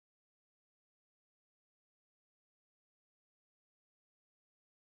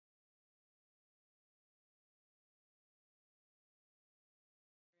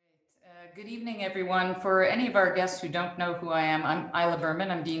Good evening, everyone. For any of our guests who don't know who I am, I'm Isla Berman.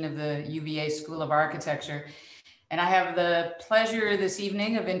 I'm Dean of the UVA School of Architecture. And I have the pleasure this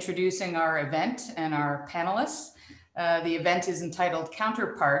evening of introducing our event and our panelists. The event is entitled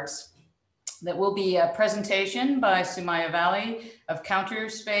Counterparts. That will be a presentation by Sumayya Vally of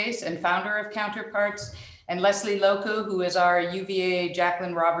Counterspace and founder of Counterparts, and Lesley Lokko, who is our UVA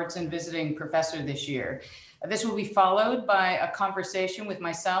Jacqueline Robertson visiting professor this year. This will be followed by a conversation with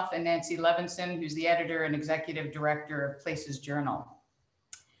myself and Nancy Levinson, who's the editor and executive director of Places Journal.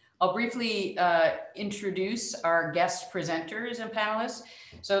 I'll briefly introduce our guest presenters and panelists.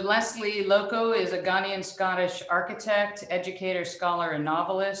 So Lesley Lokko is a Ghanaian Scottish architect, educator, scholar, and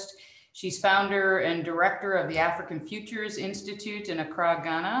novelist. She's founder and director of the African Futures Institute in Accra,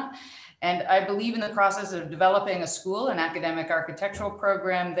 Ghana. And I believe in the process of developing a school, an academic architectural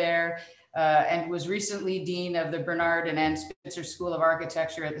program there, and was recently dean of the Bernard and Ann Spitzer School of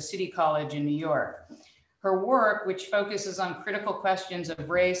Architecture at the City College in New York. Her work, which focuses on critical questions of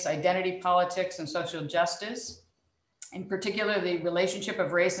race, identity politics, and social justice, in particular the relationship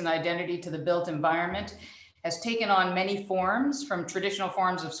of race and identity to the built environment, has taken on many forms, from traditional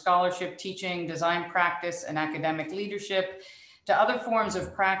forms of scholarship, teaching, design practice, and academic leadership, to other forms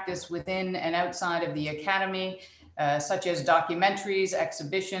of practice within and outside of the academy, such as documentaries,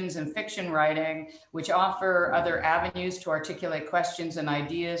 exhibitions, and fiction writing, which offer other avenues to articulate questions and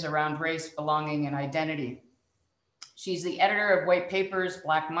ideas around race, belonging, and identity. She's the editor of white papers,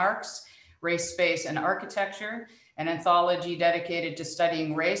 Black Marks, Race, Space, and Architecture, an anthology dedicated to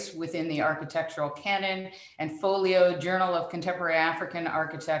studying race within the architectural canon, and Folio, Journal of Contemporary African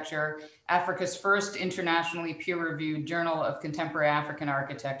Architecture, Africa's first internationally peer-reviewed journal of contemporary African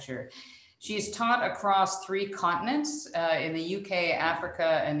architecture. She's taught across 3 continents in the UK,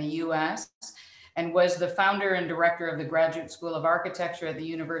 Africa, and the US, and was the founder and director of the Graduate School of Architecture at the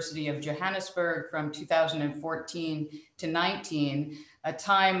University of Johannesburg from 2014 to 19, a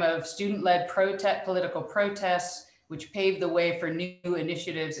time of student-led political protests, which paved the way for new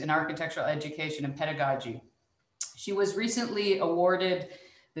initiatives in architectural education and pedagogy. She was recently awarded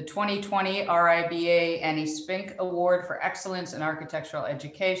the 2020 RIBA Annie Spink Award for Excellence in Architectural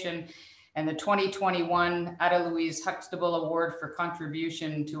Education, and the 2021 Ada Louise Huxtable Award for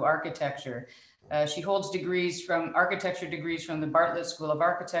Contribution to Architecture. She holds architecture degrees from the Bartlett School of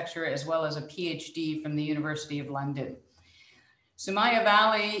Architecture, as well as a PhD from the University of London. Sumayya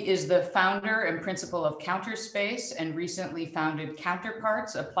Vally is the founder and principal of Counterspace and recently founded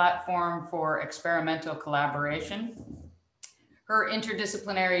Counterparts, a platform for experimental collaboration. Her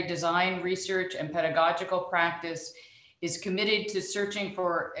interdisciplinary design, research, and pedagogical practice is committed to searching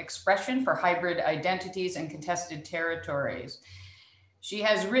for expression for hybrid identities and contested territories. She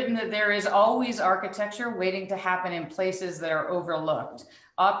has written that there is always architecture waiting to happen in places that are overlooked,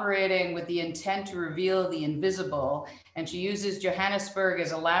 operating with the intent to reveal the invisible. And she uses Johannesburg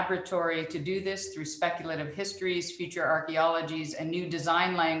as a laboratory to do this through speculative histories, future archaeologies, and new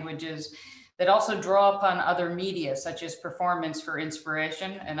design languages that also draw upon other media, such as performance, for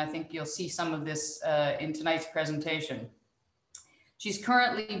inspiration. And I think you'll see some of this in tonight's presentation. She's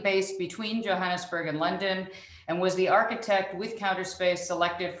currently based between Johannesburg and London, and was the architect with Counterspace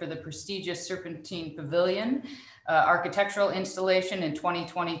selected for the prestigious Serpentine Pavilion architectural installation in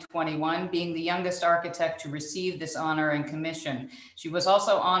 2020-21, being the youngest architect to receive this honor and commission. She was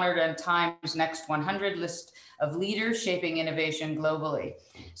also honored on Time's Next 100 list of leaders shaping innovation globally.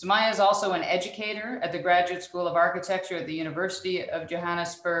 Sumayya is also an educator at the Graduate School of Architecture at the University of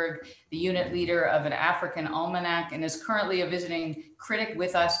Johannesburg, the unit leader of an African almanac, and is currently a visiting critic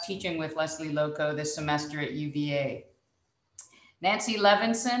with us, teaching with Lesley Lokko this semester at UVA. Nancy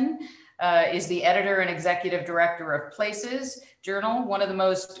Levinson is the editor and executive director of Places Journal, one of the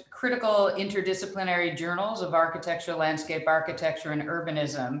most critical interdisciplinary journals of architecture, landscape architecture, and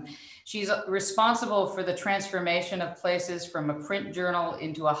urbanism. She's responsible for the transformation of Places from a print journal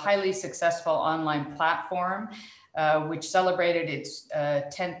into a highly successful online platform, which celebrated its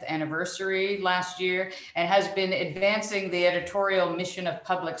 10th anniversary last year, and has been advancing the editorial mission of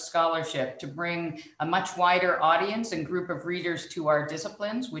public scholarship to bring a much wider audience and group of readers to our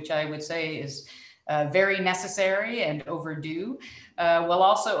disciplines, which I would say is very necessary and overdue, while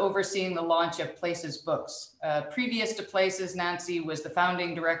also overseeing the launch of Places books. Previous to Places, Nancy was the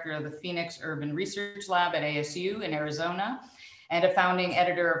founding director of the Phoenix Urban Research Lab at ASU in Arizona, and a founding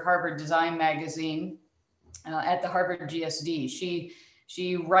editor of Harvard Design Magazine at the Harvard GSD.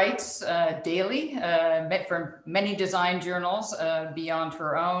 She writes daily for many design journals beyond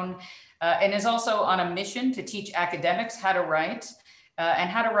her own, and is also on a mission to teach academics how to write and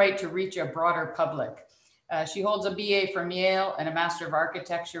how to write to reach a broader public. She holds a BA from Yale and a Master of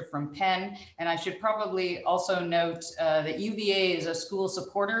Architecture from Penn. And I should probably also note that UVA is a school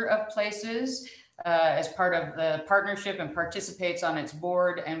supporter of Places as part of the partnership and participates on its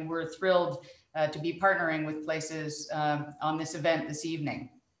board. And we're thrilled to be partnering with Places on this event this evening.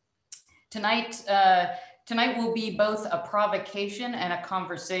 Tonight will be both a provocation and a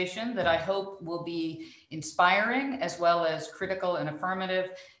conversation that I hope will be inspiring as well as critical and affirmative.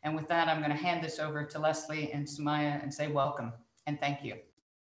 And with that, I'm going to hand this over to Lesley and Sumayya and say welcome and thank you.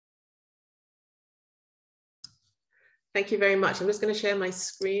 Thank you very much. I'm just going to share my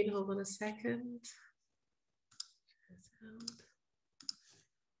screen. Hold on a second.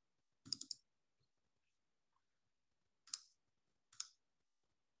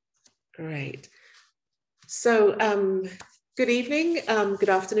 Great. So good evening, good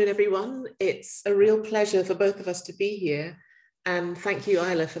afternoon, everyone. It's a real pleasure for both of us to be here. And thank you,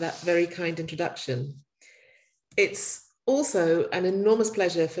 Isla, for that very kind introduction. It's also an enormous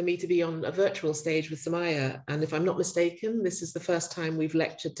pleasure for me to be on a virtual stage with Sumayya. And if I'm not mistaken, this is the first time we've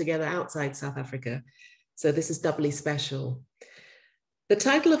lectured together outside South Africa. So this is doubly special. The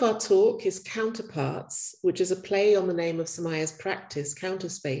title of our talk is Counterparts, which is a play on the name of Sumayya's practice,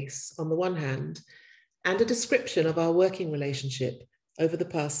 Counterspace, on the one hand, and a description of our working relationship over the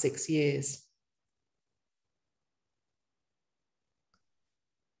past 6 years.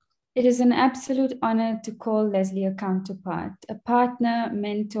 It is an absolute honor to call Lesley a counterpart, a partner,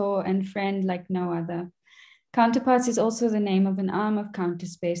 mentor, and friend like no other. Counterparts is also the name of an arm of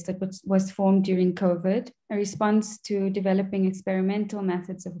Counterspace that was formed during COVID, a response to developing experimental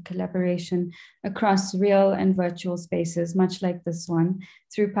methods of collaboration across real and virtual spaces, much like this one,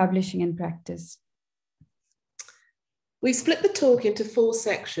 through publishing and practice. We split the talk into 4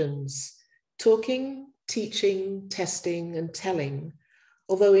 sections: talking, teaching, testing, and telling.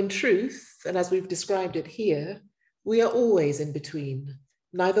 Although in truth, and as we've described it here, we are always in between,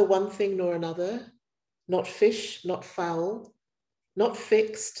 neither one thing nor another, not fish, not fowl, not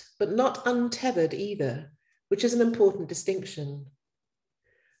fixed, but not untethered either, which is an important distinction.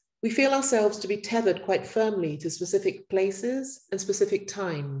 We feel ourselves to be tethered quite firmly to specific places and specific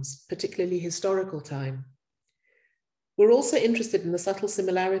times, particularly historical time. We're also interested in the subtle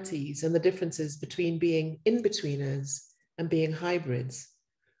similarities and the differences between being in-betweeners and being hybrids,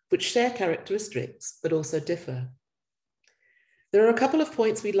 which share characteristics, but also differ. There are a couple of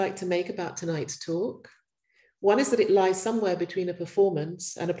points we'd like to make about tonight's talk. One is that it lies somewhere between a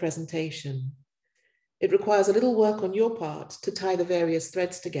performance and a presentation. It requires a little work on your part to tie the various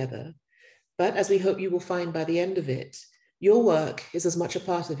threads together, but as we hope you will find by the end of it, your work is as much a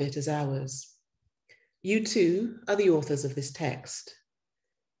part of it as ours. You too are the authors of this text.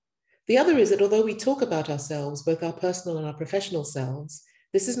 The other is that although we talk about ourselves, both our personal and our professional selves,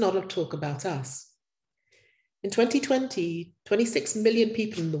 this is not a talk about us. In 2020, 26 million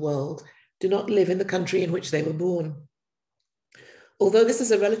people in the world do not live in the country in which they were born. Although this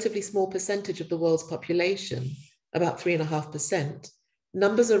is a relatively small percentage of the world's population, about 3.5%,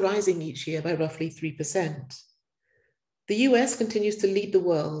 numbers are rising each year by roughly 3%. The US continues to lead the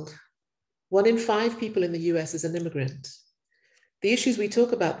world. 1 in 5 people in the US is an immigrant. The issues we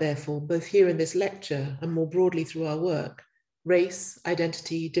talk about, therefore, both here in this lecture and more broadly through our work, race,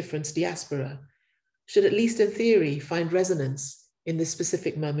 identity, difference, diaspora, should at least in theory find resonance in this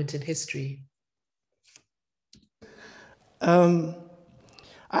specific moment in history.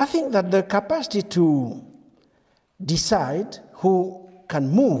 I think that the capacity to decide who can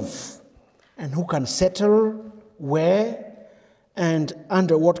move and who can settle where and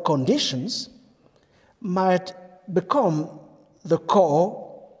under what conditions might become the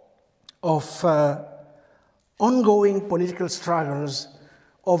core of ongoing political struggles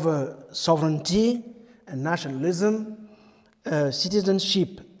over sovereignty and nationalism,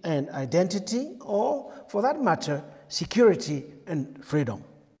 citizenship and identity, or for that matter, security and freedom.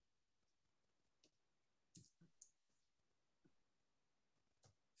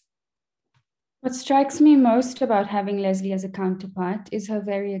 What strikes me most about having Lesley as a counterpart is her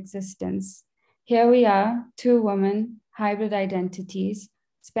very existence. Here we are, 2 women, hybrid identities,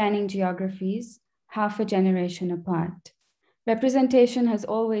 spanning geographies, half a generation apart. Representation has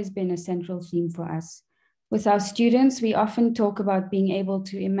always been a central theme for us. With our students, we often talk about being able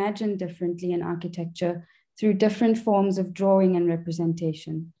to imagine differently in architecture through different forms of drawing and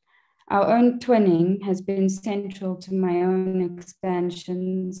representation. Our own twinning has been central to my own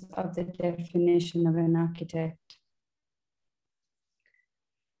expansions of the definition of an architect.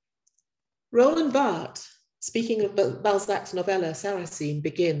 Roland Barthes, speaking of Balzac's novella Sarrasine,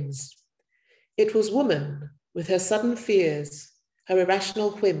 begins, "It was woman, with her sudden fears, her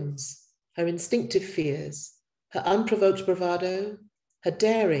irrational whims, her instinctive fears, her unprovoked bravado, her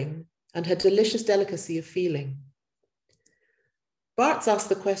daring, and her delicious delicacy of feeling. Barthes asks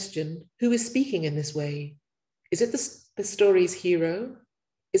the question, who is speaking in this way? Is it the story's hero?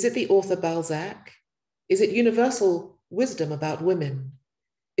 Is it the author Balzac? Is it universal wisdom about women?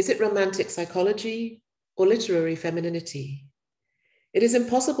 Is it romantic psychology or literary femininity? It is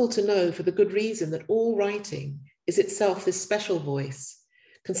impossible to know for the good reason that all writing is itself this special voice,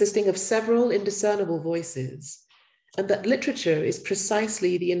 consisting of several indiscernible voices, and that literature is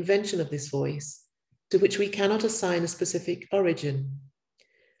precisely the invention of this voice, to which we cannot assign a specific origin.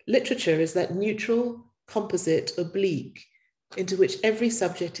 Literature is that neutral, composite oblique into which every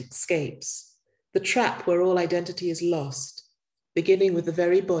subject escapes, the trap where all identity is lost, beginning with the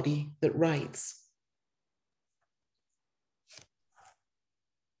very body that writes.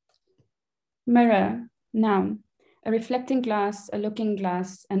 Mirror, noun, a reflecting glass, a looking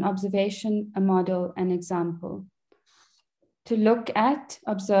glass, an observation, a model, an example. To look at,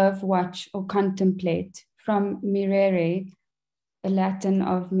 observe, watch, or contemplate, from mirare, a Latin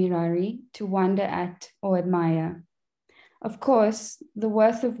of mirari, to wonder at or admire. Of course, the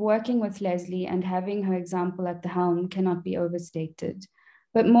worth of working with Lesley and having her example at the helm cannot be overstated.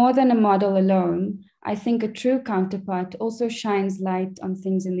 But more than a model alone, I think a true counterpart also shines light on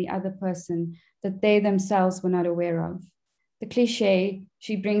things in the other person that they themselves were not aware of. The cliché,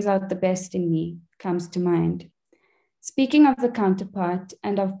 she brings out the best in me, comes to mind. Speaking of the counterpart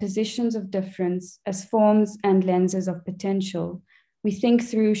and of positions of difference as forms and lenses of potential, we think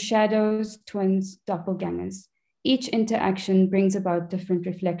through shadows, twins, doppelgangers. Each interaction brings about different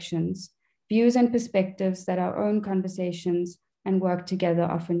reflections, views and perspectives that our own conversations and work together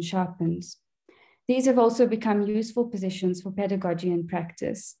often sharpens. These have also become useful positions for pedagogy and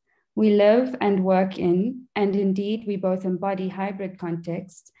practice. We live and work in, and indeed we both embody hybrid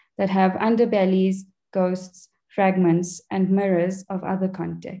contexts that have underbellies, ghosts, fragments, and mirrors of other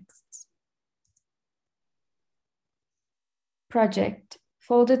contexts. Project,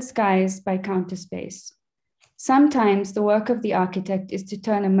 Folded Skies by Counterspace. Sometimes the work of the architect is to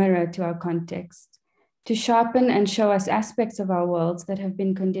turn a mirror to our context, to sharpen and show us aspects of our worlds that we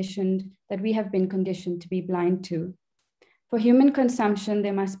have been conditioned to be blind to. For human consumption,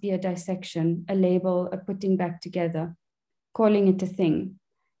 there must be a dissection, a label, a putting back together, calling it a thing,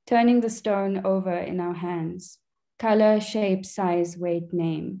 turning the stone over in our hands, color, shape, size, weight,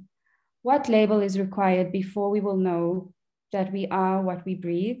 name. What label is required before we will know that we are what we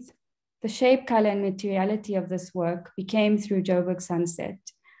breathe? The shape, color, and materiality of this work became through Joburg sunset.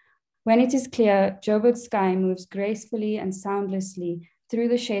 When it is clear, Joburg sky moves gracefully and soundlessly through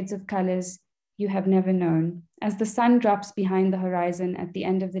the shades of colors you have never known. As the sun drops behind the horizon at the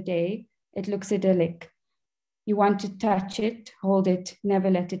end of the day, it looks idyllic. You want to touch it, hold it, never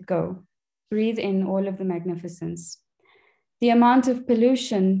let it go. Breathe in all of the magnificence. The amount of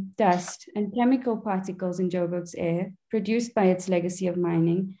pollution, dust, and chemical particles in Joburg's air, produced by its legacy of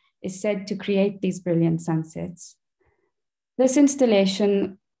mining, is said to create these brilliant sunsets. This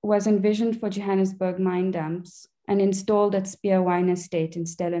installation was envisioned for Johannesburg mine dumps and installed at Speer Wine Estate in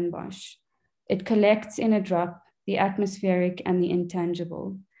Stellenbosch. It collects in a drop the atmospheric and the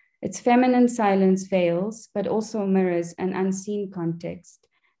intangible. Its feminine silence veils, but also mirrors an unseen context,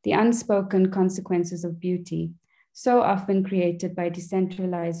 the unspoken consequences of beauty, so often created by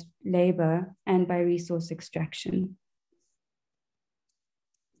decentralized labor and by resource extraction.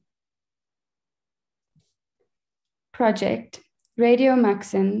 Project, Radio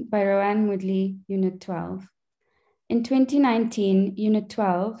Maxen by Roanne Woodley, Unit 12. In 2019, Unit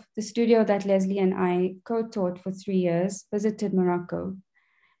 12, the studio that Lesley and I co-taught for 3 years, visited Morocco.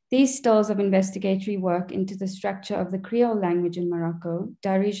 These stills of investigatory work into the structure of the Creole language in Morocco,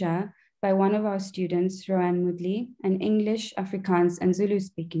 Darija, by one of our students, Roanne Woodley, an English, Afrikaans, and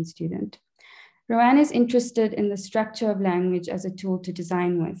Zulu-speaking student. Roanne is interested in the structure of language as a tool to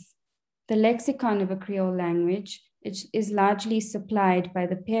design with. The lexicon of a Creole language is largely supplied by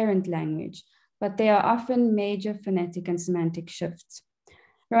the parent language, but they are often major phonetic and semantic shifts.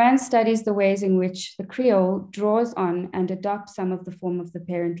 Roanne studies the ways in which the Creole draws on and adopts some of the form of the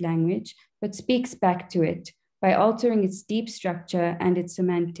parent language, but speaks back to it by altering its deep structure and its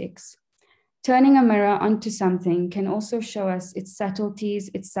semantics. Turning a mirror onto something can also show us its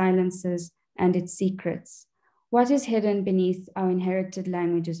subtleties, its silences, and its secrets. What is hidden beneath our inherited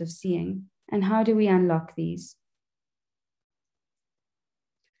languages of seeing, and how do we unlock these?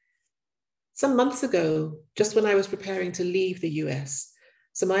 Some months ago, just when I was preparing to leave the US,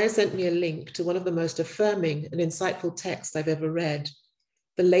 Sumayya sent me a link to one of the most affirming and insightful texts I've ever read,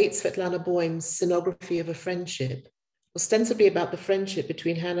 the late Svetlana Boym's Scenography of a Friendship, ostensibly about the friendship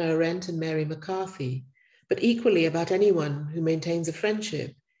between Hannah Arendt and Mary McCarthy, but equally about anyone who maintains a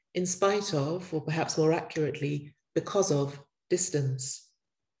friendship in spite of, or perhaps more accurately, because of distance.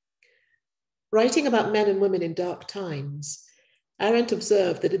 Writing about men and women in dark times, Arendt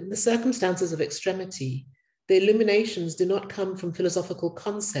observed that in the circumstances of extremity, the illuminations do not come from philosophical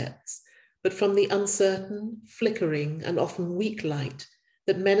concepts, but from the uncertain, flickering, and often weak light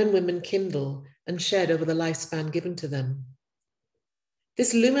that men and women kindle and shed over the lifespan given to them.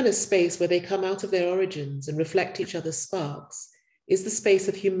 This luminous space where they come out of their origins and reflect each other's sparks is the space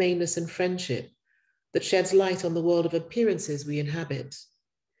of humaneness and friendship that sheds light on the world of appearances we inhabit.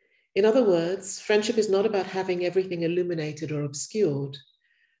 In other words, friendship is not about having everything illuminated or obscured,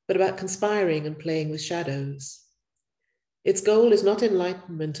 but about conspiring and playing with shadows. Its goal is not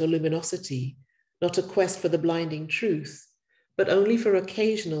enlightenment or luminosity, not a quest for the blinding truth, but only for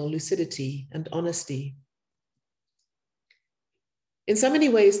occasional lucidity and honesty. In so many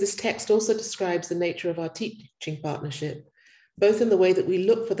ways, this text also describes the nature of our teaching partnership, both in the way that we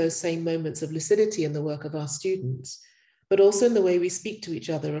look for those same moments of lucidity in the work of our students, but also in the way we speak to each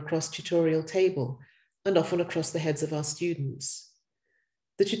other across tutorial table and often across the heads of our students.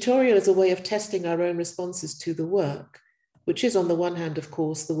 The tutorial is a way of testing our own responses to the work, which is on the one hand, of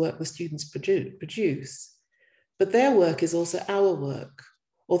course, the work the students produce, but their work is also our work,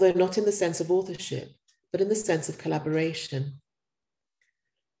 although not in the sense of authorship, but in the sense of collaboration.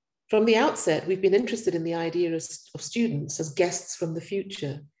 From the outset, we've been interested in the idea of students as guests from the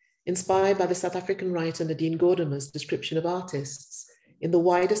future, inspired by the South African writer Nadine Gordimer's description of artists, in the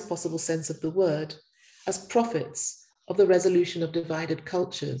widest possible sense of the word, as prophets of the resolution of divided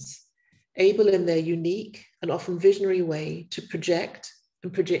cultures, able in their unique and often visionary way to project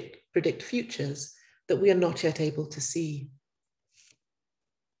and predict futures that we are not yet able to see.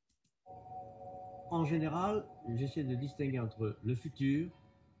 En général, j'essaie de distinguer entre le futur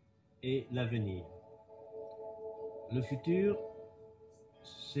et l'avenir. Le futur,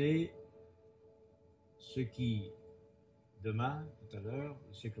 c'est ce qui, demain, tout à l'heure,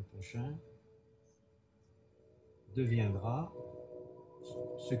 le siècle prochain, deviendra,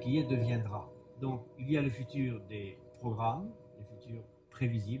 ce qui est deviendra. Donc, il y a le futur des programmes, le futur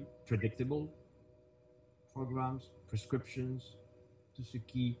prévisible, predictable, programs, prescriptions, tout ce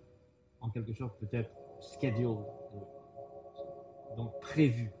qui, en quelque sorte, peut être scheduled, donc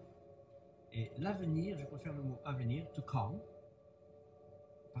prévu. Et l'avenir, je préfère le mot avenir, to come,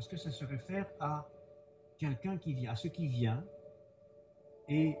 parce que ça se réfère à quelqu'un qui vient, à ce qui vient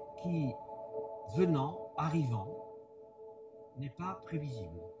et qui, venant, arrivant, n'est pas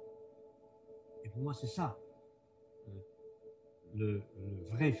prévisible. Et pour moi, c'est ça, le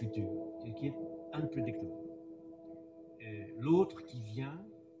vrai futur, qui est unpredictable. L'autre qui vient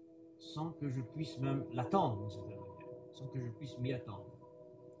sans que je puisse même l'attendre, d'une certaine manière, sans que je puisse m'y attendre.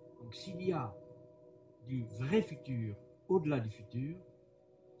 Donc s'il y a du vrai futur au-delà du futur,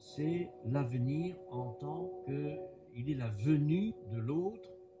 c'est l'avenir en tant qu'il est la venue de l'autre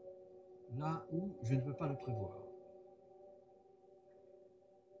là où je ne peux pas le prévoir.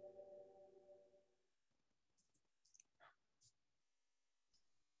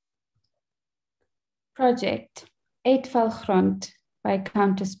 Project, Eetvalgrond by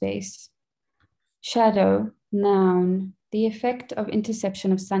Counterspace. Shadow, noun, the effect of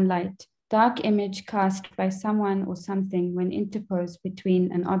interception of sunlight, dark image cast by someone or something when interposed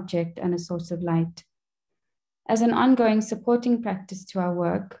between an object and a source of light. As an ongoing supporting practice to our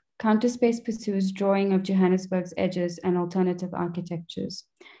work, Counterspace pursues drawing of Johannesburg's edges and alternative architectures,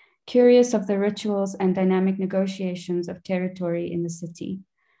 curious of the rituals and dynamic negotiations of territory in the city.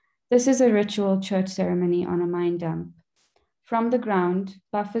 This is a ritual church ceremony on a mine dump. From the ground,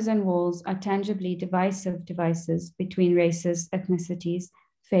 buffers and walls are tangibly divisive devices between races, ethnicities,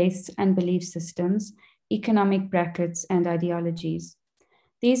 faiths and belief systems, economic brackets and ideologies.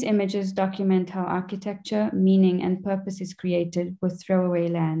 These images document how architecture, meaning and purpose is created with throwaway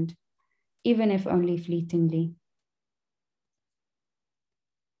land, even if only fleetingly.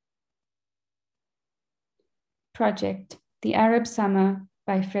 Project, The Arab Summer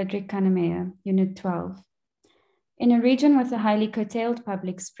by Frederick Kahnemeyer, Unit 12. In a region with a highly curtailed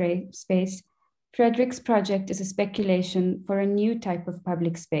public space, Frederick's project is a speculation for a new type of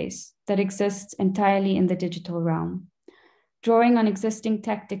public space that exists entirely in the digital realm. Drawing on existing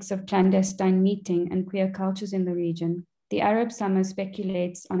tactics of clandestine meeting and queer cultures in the region, the Arab Summer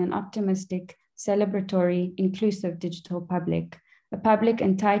speculates on an optimistic, celebratory, inclusive digital public, a public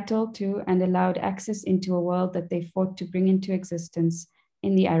entitled to and allowed access into a world that they fought to bring into existence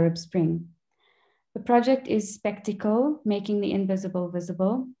in the Arab Spring. The project is spectacle, making the invisible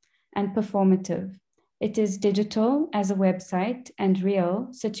visible, and performative, It is digital as a website and real,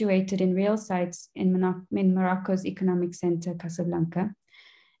 situated in real sites in Morocco's economic center, Casablanca.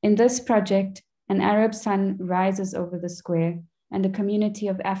 In this project, an Arab sun rises over the square, and a community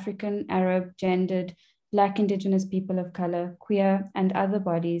of African, Arab, gendered, Black, Indigenous people of color, queer, and other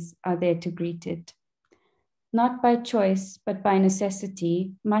bodies are there to greet it. Not by choice, but by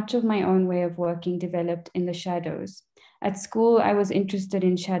necessity, much of my own way of working developed in the shadows. At school, I was interested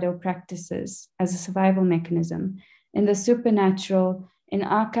in shadow practices as a survival mechanism, in the supernatural, in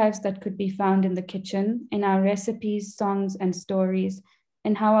archives that could be found in the kitchen, in our recipes, songs, and stories,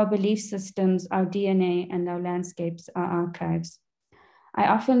 in how our belief systems, our DNA, and our landscapes are archives. I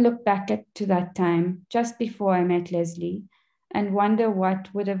often look back to that time, just before I met Lesley, and wonder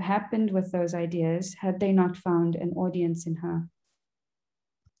what would have happened with those ideas had they not found an audience in her.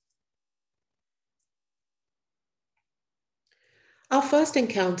 Our first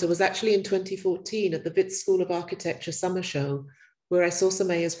encounter was actually in 2014 at the Wits School of Architecture summer show, where I saw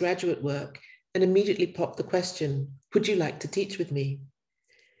Sumayya's graduate work and immediately popped the question, would you like to teach with me?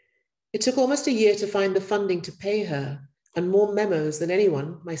 It took almost a year to find the funding to pay her, and more memos than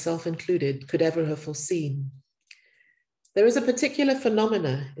anyone, myself included, could ever have foreseen. There is a particular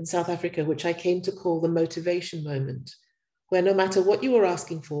phenomena in South Africa which I came to call the motivation moment, where no matter what you were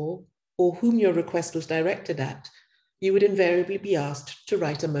asking for or whom your request was directed at, you would invariably be asked to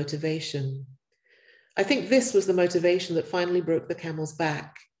write a motivation. I think this was the motivation that finally broke the camel's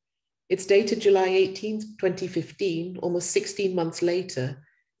back. It's dated July 18, 2015, almost 16 months later,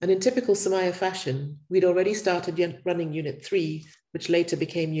 and in typical Sumayya fashion, we'd already started running Unit 3, which later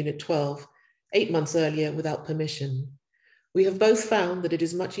became Unit 12, 8 months earlier without permission. We have both found that it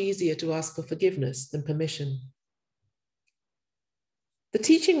is much easier to ask for forgiveness than permission. The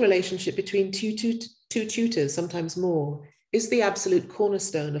teaching relationship between two tutors, sometimes more, is the absolute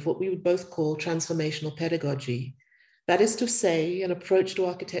cornerstone of what we would both call transformational pedagogy. That is to say, an approach to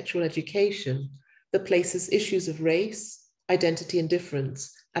architectural education that places issues of race, identity, and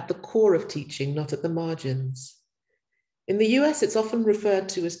difference at the core of teaching, not at the margins. In the US, it's often referred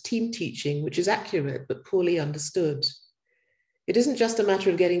to as team teaching, which is accurate but poorly understood. It isn't just a matter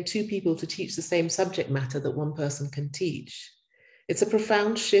of getting two people to teach the same subject matter that one person can teach. It's a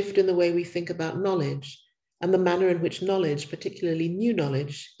profound shift in the way we think about knowledge and the manner in which knowledge, particularly new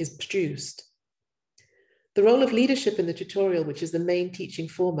knowledge, is produced. The role of leadership in the tutorial, which is the main teaching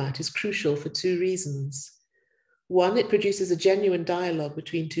format, is crucial for two reasons. One, it produces a genuine dialogue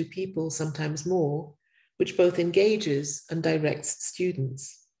between two people, sometimes more, which both engages and directs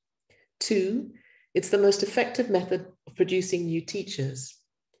students. Two, it's the most effective method of producing new teachers.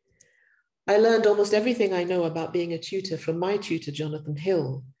 I learned almost everything I know about being a tutor from my tutor, Jonathan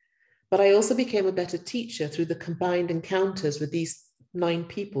Hill, but I also became a better teacher through the combined encounters with these 9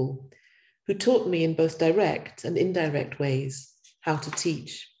 people who taught me in both direct and indirect ways how to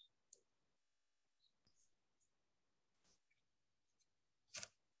teach.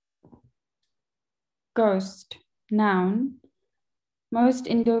 Ghost, noun. Most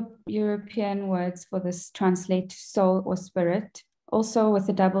Indo-European words for this translate soul or spirit, also with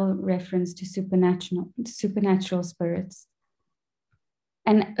a double reference to supernatural spirits.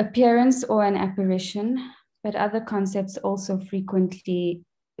 An appearance or an apparition, but other concepts also frequently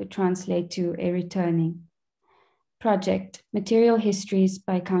translate to a returning. Project, Material Histories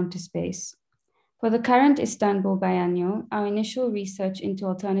by Counterspace. For the current Istanbul Biennial, our initial research into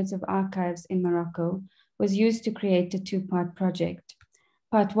alternative archives in Morocco was used to create a 2-part project.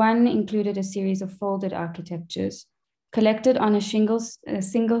 Part 1 included a series of folded architectures. Collected on a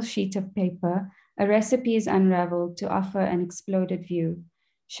single sheet of paper, a recipe is unraveled to offer an exploded view,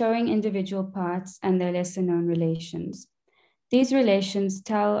 showing individual parts and their lesser-known relations. These relations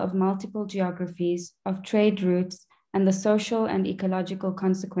tell of multiple geographies, of trade routes, and the social and ecological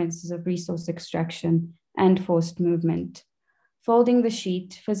consequences of resource extraction and forced movement. Folding the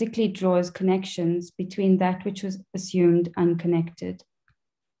sheet physically draws connections between that which was assumed unconnected.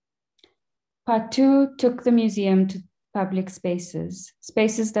 Part 2 took the museum to public spaces,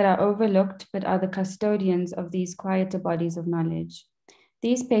 spaces that are overlooked but are the custodians of these quieter bodies of knowledge.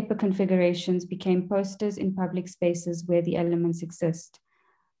 These paper configurations became posters in public spaces where the elements exist.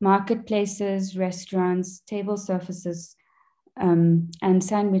 Marketplaces, restaurants, table surfaces, and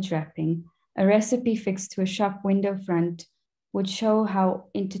sandwich wrapping. A recipe fixed to a shop window front would show how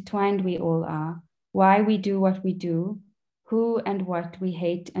intertwined we all are, why we do what we do, who and what we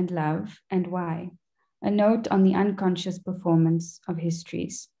hate and love, and why. A note on the unconscious performance of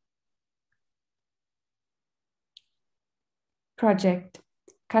histories. Project,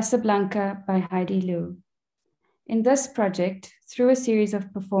 Casablanca by Heidi Liu. In this project, through a series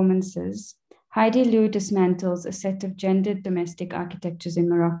of performances, Heidi Lou dismantles a set of gendered domestic architectures in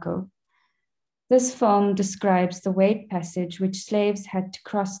Morocco. This film describes the weight passage which slaves had to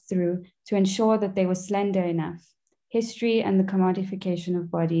cross through to ensure that they were slender enough, history and the commodification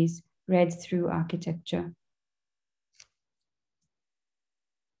of bodies read through architecture.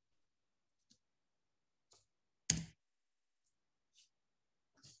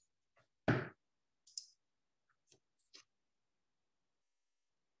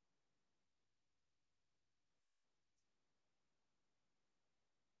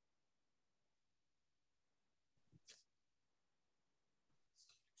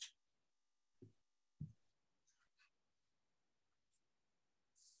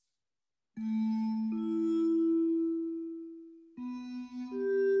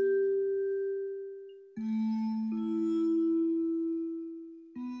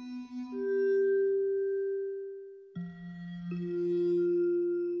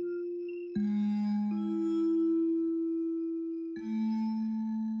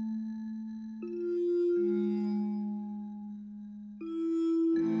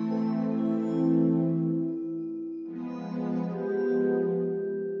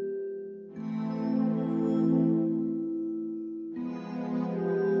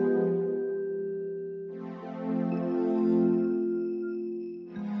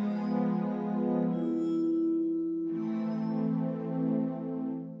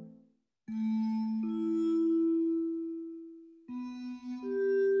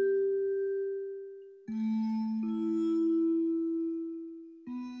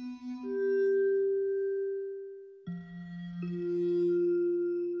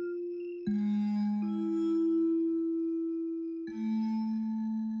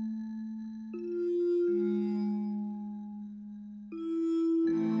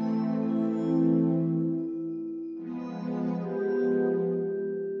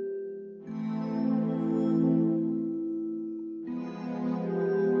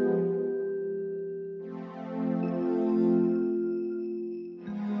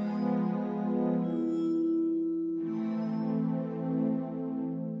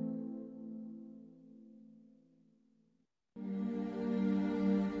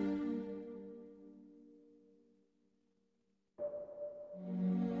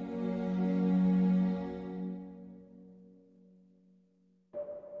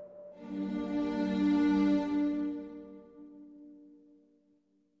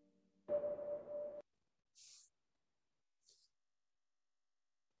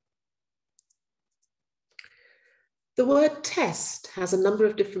 The word test has a number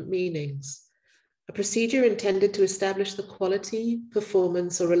of different meanings. A procedure intended to establish the quality,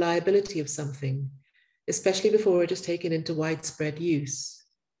 performance, or reliability of something, especially before it is taken into widespread use.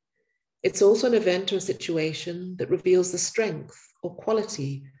 It's also an event or a situation that reveals the strength or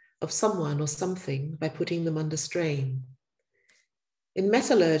quality of someone or something by putting them under strain. In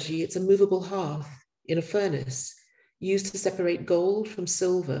metallurgy, it's a movable hearth in a furnace used to separate gold from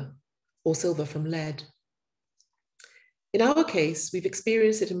silver or silver from lead. In our case, we've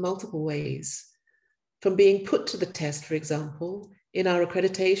experienced it in multiple ways, from being put to the test, for example, in our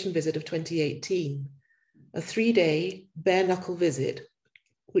accreditation visit of 2018, a 3-day bare-knuckle visit,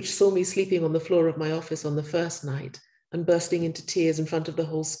 which saw me sleeping on the floor of my office on the first night and bursting into tears in front of the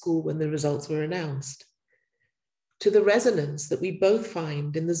whole school when the results were announced, to the resonance that we both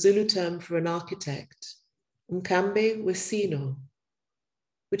find in the Zulu term for an architect, mkambe wesino,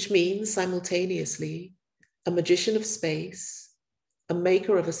 which means simultaneously a magician of space, a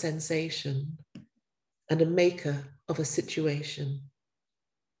maker of a sensation, and a maker of a situation.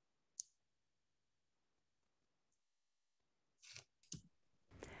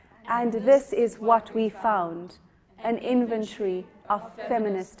 And this is what we found, an inventory of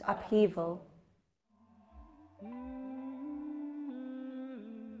feminist upheaval.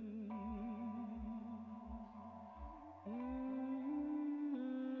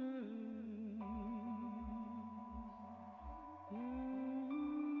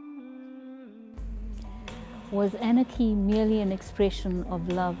 Was anarchy merely an expression of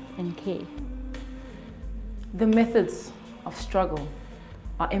love and care? The methods of struggle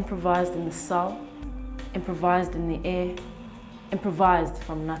are improvised in the cell, improvised in the air, improvised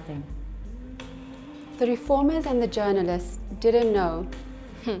from nothing. The reformers and the journalists didn't know.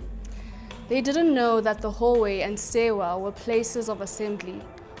 They didn't know that the hallway and stairwell were places of assembly,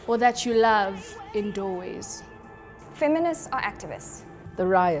 or that you love in doorways. Feminists are activists. The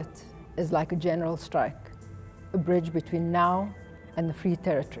riot is like a general strike, a bridge between now and the free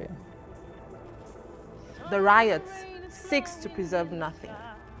territory. The riot seeks to preserve nothing.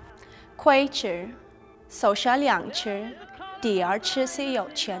 规制，手下两只，第二只是有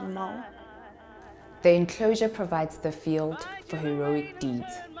权谋。The enclosure provides the field for heroic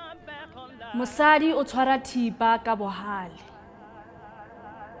deeds. Mosadi o tshwara thipa ka bohale.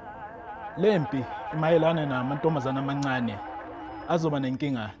 Lempi imayelana namantombazana amancane azoba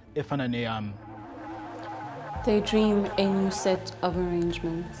nenkinga efana neyami. They dream a new set of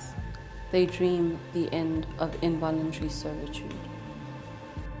arrangements. They dream the end of involuntary servitude.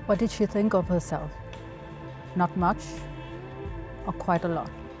 What did she think of herself? Not much, or quite a lot,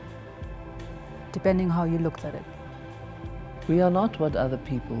 depending how you looked at it. We are not what other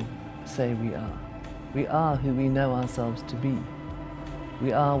people say we are. We are who we know ourselves to be.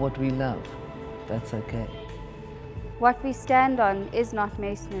 We are what we love. That's okay. What we stand on is not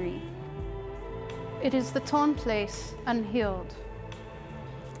masonry. It is the torn place, unhealed.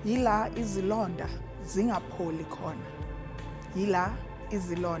 Yila izilonda zingapholi khona. Yila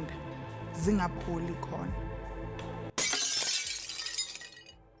izilonda zingapholi khona.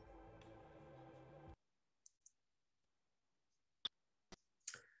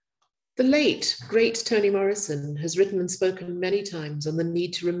 The late, great Toni Morrison has written and spoken many times on the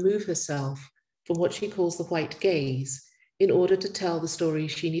need to remove herself from what she calls the white gaze in order to tell the story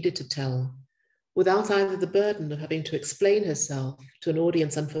she needed to tell, without either the burden of having to explain herself to an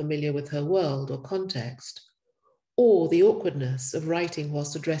audience unfamiliar with her world or context, or the awkwardness of writing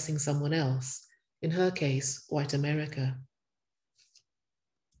whilst addressing someone else, in her case, white America.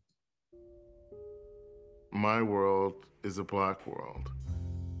 My world is a Black world.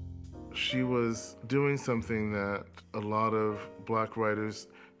 She was doing something that a lot of Black writers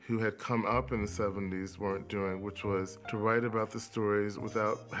who had come up in the 70s weren't doing, which was to write about the stories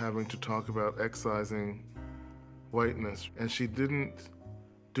without having to talk about excising whiteness. And she didn't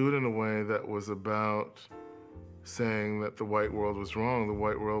do it in a way that was about saying that the white world was wrong. The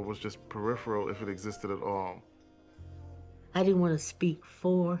white world was just peripheral if it existed at all. I didn't want to speak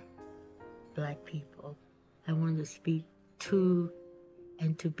for Black people. I wanted to speak to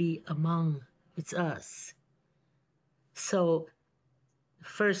and to be among. It's us. So the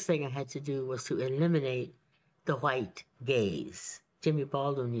first thing I had to do was to eliminate the white gaze. Jimmy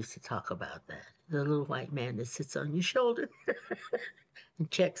Baldwin used to talk about that. The little white man that sits on your shoulder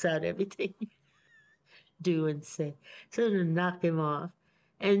and checks out everything you do and say. So to knock him off.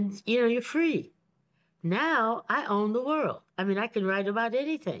 And, you know, you're free. Now I own the world. I mean, I can write about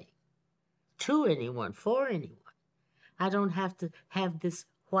anything. To anyone, for anyone. I don't have to have this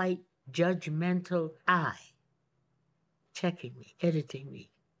white judgmental eye checking me, editing me,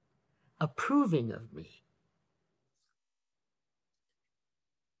 approving of me.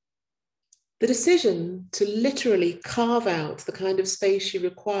 The decision to literally carve out the kind of space she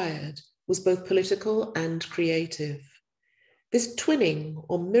required was both political and creative. This twinning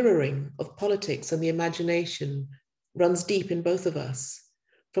or mirroring of politics and the imagination runs deep in both of us,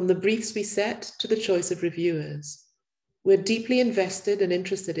 from the briefs we set to the choice of reviewers. We're deeply invested and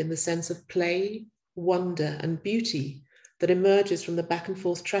interested in the sense of play, wonder, and beauty that emerges from the back and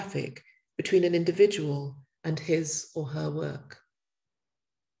forth traffic between an individual and his or her work.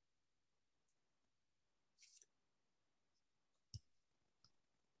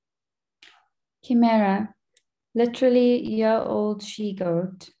 Chimera, literally year-old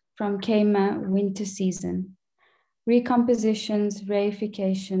she-goat from Kema winter season. Recompositions,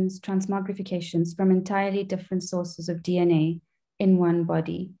 reifications, transmogrifications from entirely different sources of DNA in one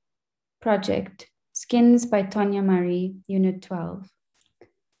body. Project, Skins by Tonya Murray, Unit 12.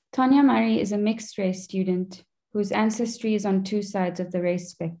 Tonya Murray is a mixed-race student whose ancestry is on two sides of the race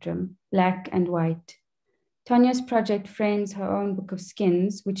spectrum, Black and white. Tonya's project frames her own book of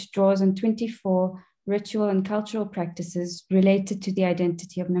skins, which draws on 24 ritual and cultural practices related to the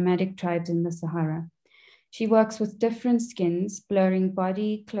identity of nomadic tribes in the Sahara. She works with different skins, blurring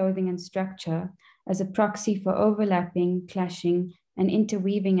body, clothing, and structure as a proxy for overlapping, clashing, and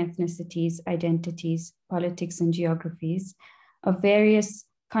interweaving ethnicities, identities, politics, and geographies of various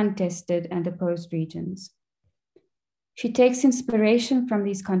contested and opposed regions. She takes inspiration from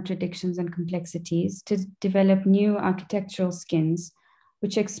these contradictions and complexities to develop new architectural skins,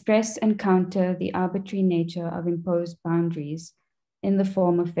 which express and counter the arbitrary nature of imposed boundaries in the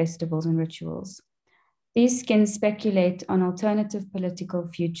form of festivals and rituals. These skins speculate on alternative political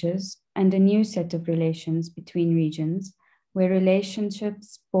futures and a new set of relations between regions, where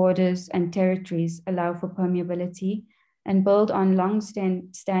relationships, borders, and territories allow for permeability and build on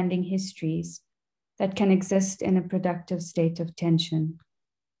long-standing histories that can exist in a productive state of tension.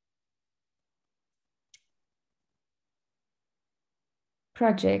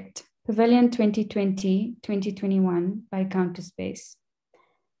 Project, Pavilion 2020-2021 by Counterspace.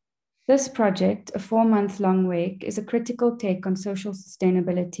 This project, a 4-month-long wake, is a critical take on social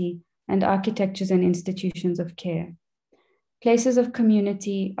sustainability and architectures and institutions of care. Places of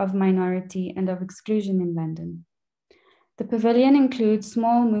community, of minority, and of exclusion in London. The pavilion includes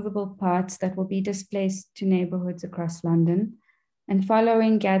small movable parts that will be displaced to neighborhoods across London, and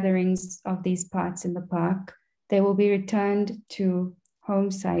following gatherings of these parts in the park, they will be returned to home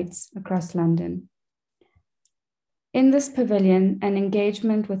sites across London. In this pavilion, an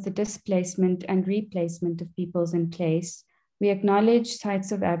engagement with the displacement and replacement of peoples in place, we acknowledge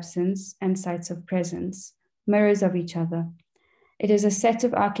sites of absence and sites of presence, mirrors of each other. It is a set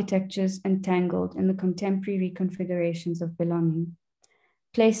of architectures entangled in the contemporary reconfigurations of belonging.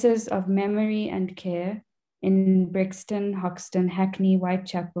 Places of memory and care in Brixton, Hoxton, Hackney,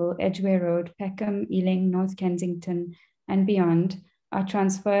 Whitechapel, Edgware Road, Peckham, Ealing, North Kensington, and beyond are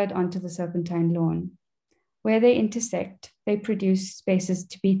transferred onto the Serpentine Lawn. Where they intersect, they produce spaces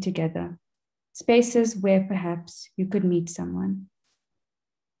to be together, spaces where perhaps you could meet someone.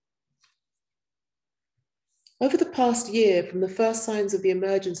 Over the past year, from the first signs of the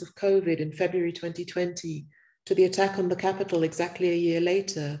emergence of COVID in February 2020 to the attack on the capital exactly a year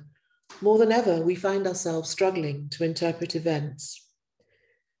later, more than ever, we find ourselves struggling to interpret events.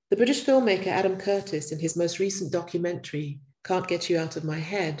 The British filmmaker Adam Curtis, in his most recent documentary, Can't Get You Out of My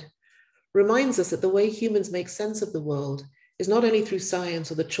Head, reminds us that the way humans make sense of the world is not only through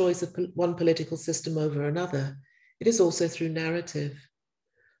science or the choice of one political system over another, it is also through narrative.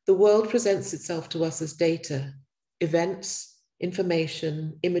 The world presents itself to us as data, events,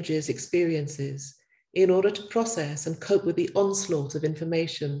 information, images, experiences, in order to process and cope with the onslaught of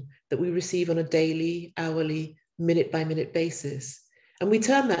information that we receive on a daily, hourly, minute-by-minute basis. And we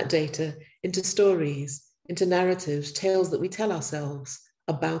turn that data into stories, into narratives, tales that we tell ourselves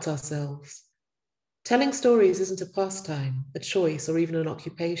about ourselves. Telling stories isn't a pastime, a choice, or even an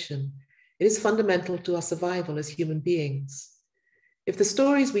occupation. It is fundamental to our survival as human beings. If the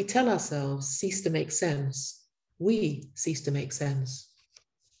stories we tell ourselves cease to make sense, we cease to make sense.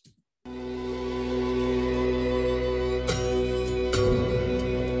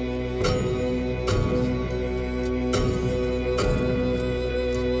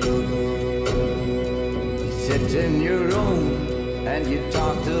 Sit in your room and you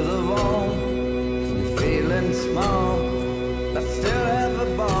talk to the wall. You're feeling small, but still have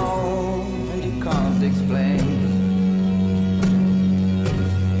a ball, and you can't explain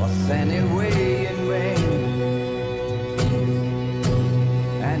what's anyway in vain.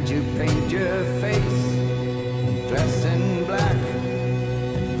 And you paint your face and dress in black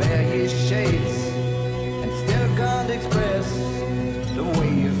and various shades, and still can't express the way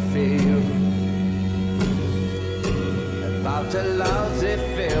you feel about a lousy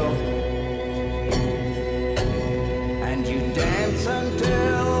feel. And you dance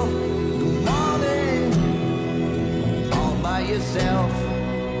until the morning all by yourself,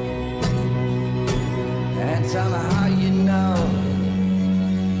 and somehow you know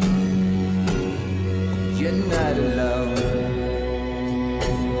you're not alone.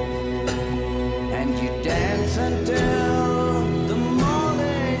 And you dance until the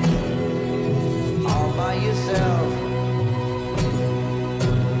morning all by yourself,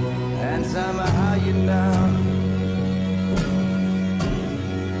 and somehow you know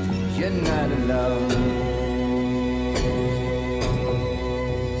you're not alone.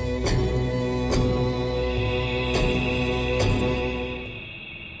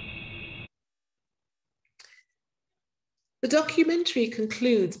 The documentary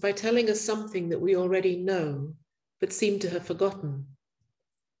concludes by telling us something that we already know, but seem to have forgotten.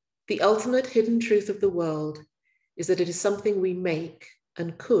 The ultimate hidden truth of the world is that it is something we make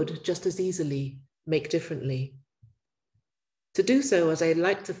and could just as easily make differently. To do so, as I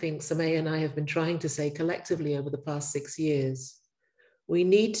like to think Sumayya and I have been trying to say collectively over the past 6 years, we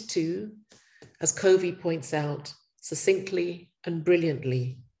need to, as Covey points out, succinctly and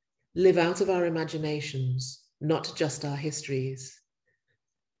brilliantly, live out of our imaginations, not just our histories.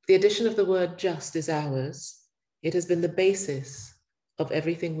 The addition of the word just is ours. It has been the basis of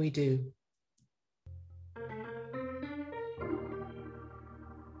everything we do.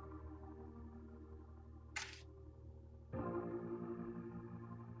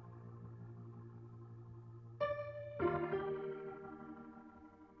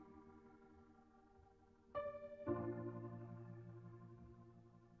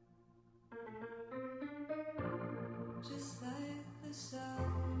 Just like the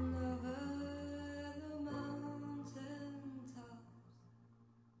sound over the mountain tops,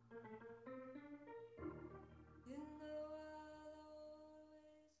 you know I'll always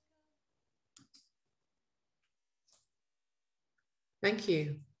come. Thank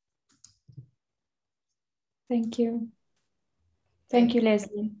you. Thank you. Thank you,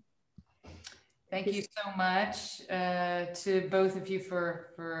 Lesley. Thank you so much to both of you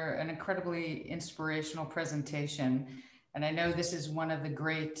for an incredibly inspirational presentation. And I know this is one of the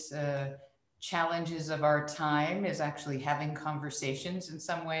great challenges of our time, is actually having conversations in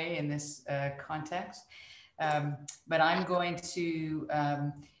some way in this context. But I'm going to,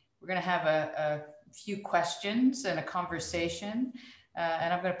 we're going to have a few questions and a conversation.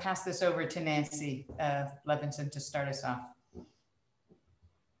 And I'm going to pass this over to Nancy Levinson to start us off.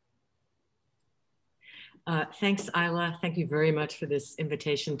 Thanks, Isla. Thank you very much for this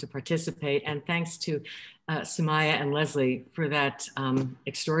invitation to participate. And thanks to Sumayya and Lesley for that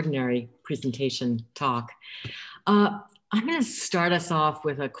extraordinary presentation talk. I'm going to start us off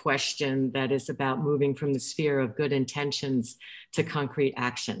with a question that is about moving from the sphere of good intentions to concrete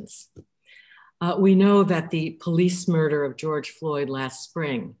actions. We know that the police murder of George Floyd last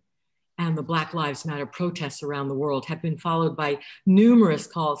spring and the Black Lives Matter protests around the world have been followed by numerous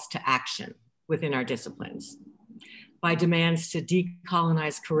calls to action within our disciplines, by demands to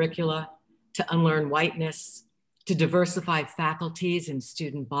decolonize curricula, to unlearn whiteness, to diversify faculties and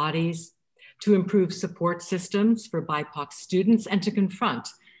student bodies, to improve support systems for BIPOC students, and to confront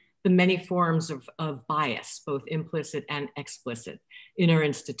the many forms of bias, both implicit and explicit, in our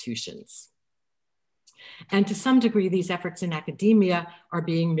institutions. And to some degree, these efforts in academia are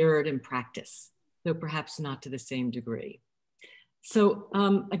being mirrored in practice, though perhaps not to the same degree. So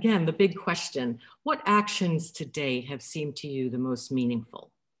again, the big question, what actions to date have seemed to you the most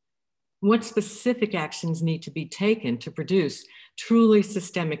meaningful? What specific actions need to be taken to produce truly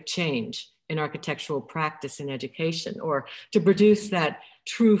systemic change in architectural practice and education, or to produce that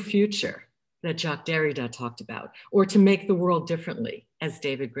true future that Jacques Derrida talked about, or to make the world differently, as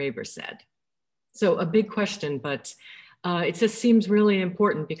David Graeber said? So a big question, but it just seems really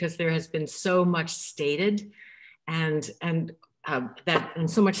important because there has been so much stated and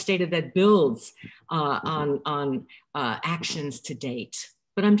so much stated that builds on actions to date.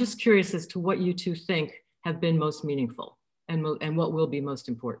 But I'm just curious as to what you two think have been most meaningful and what will be most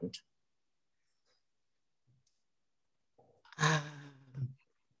important.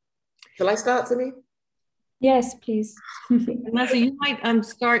 Shall I start, Simi? Yes, please. Lesley, you might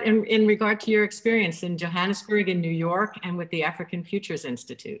start in regard to your experience in Johannesburg and New York and with the African Futures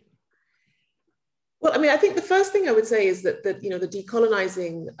Institute. Well, I mean, I think the first thing I would say is that you know, the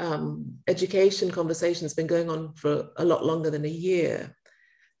decolonizing education conversation has been going on for a lot longer than a year.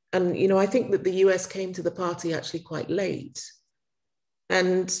 And, you know, I think that the US came to the party actually quite late.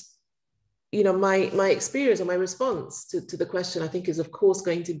 And, you know, my experience or my response to the question, I think, is of course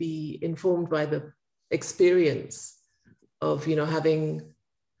going to be informed by the experience of, you know, having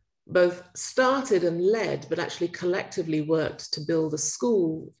both started and led, but actually collectively worked to build a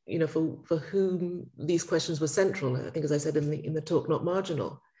school, you know, for whom these questions were central. I think, as I said in the talk, not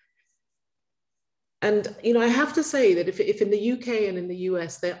marginal. And, you know, I have to say that if in the UK and in the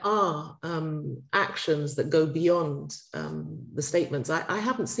US there are actions that go beyond the statements, I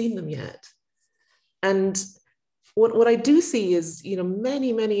haven't seen them yet. And what I do see is, you know,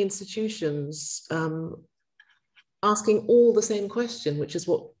 many institutions asking all the same question, which is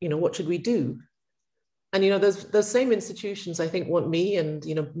what should we do? And, you know, those same institutions, I think, want me and,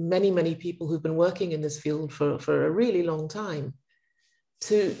 you know, many people who've been working in this field for a really long time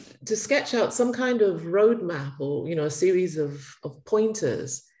to sketch out some kind of roadmap or, you know, a series of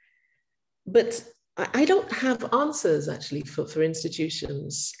pointers. But I don't have answers actually for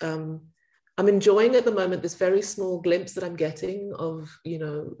institutions. I'm enjoying at the moment this very small glimpse that I'm getting of, you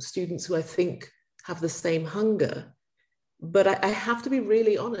know, students who I think have the same hunger. But I have to be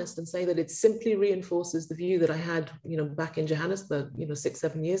really honest and say that it simply reinforces the view that I had, you know, back in Johannesburg, you know,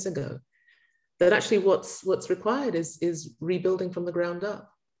 6-7 years ago, that actually what's required is rebuilding from the ground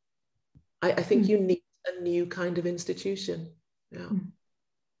up. I think you need a new kind of institution. Yeah.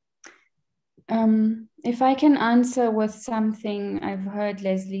 If I can answer with something I've heard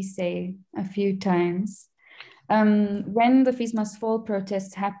Lesley say a few times. When the Fees Must Fall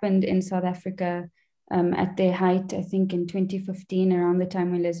protests happened in South Africa at their height, I think in 2015, around the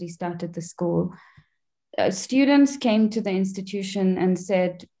time when Lesley started the school, students came to the institution and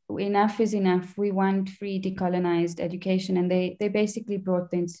said, enough is enough, we want free decolonized education. And they basically brought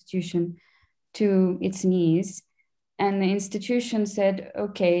the institution to its knees. And the institution said,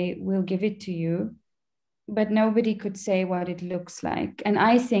 okay, we'll give it to you. But nobody could say what it looks like. And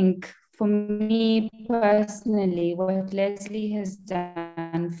I think, for me personally, what Lesley has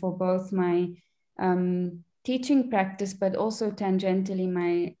done for both my teaching practice, but also tangentially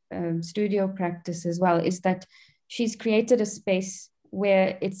my studio practice as well, is that she's created a space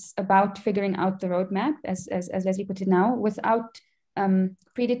where it's about figuring out the roadmap, as Lesley put it now, without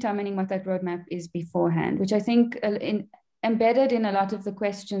predetermining what that roadmap is beforehand, which I think embedded in a lot of the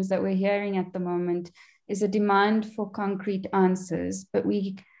questions that we're hearing at the moment is a demand for concrete answers, but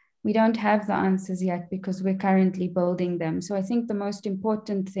we don't have the answers yet because we're currently building them. So I think the most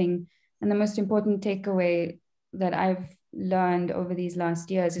important thing and the most important takeaway that I've learned over these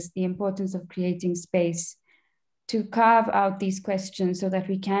last years is the importance of creating space to carve out these questions so that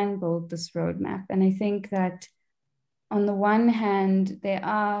we can build this roadmap. And I think that on the one hand, there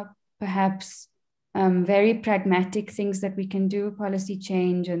are perhaps very pragmatic things that we can do, policy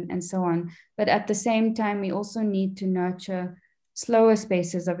change and so on. But at the same time, we also need to nurture slower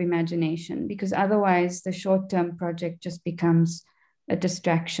spaces of imagination, because otherwise the short-term project just becomes a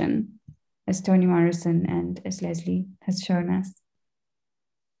distraction, as Toni Morrison and as Lesley has shown us.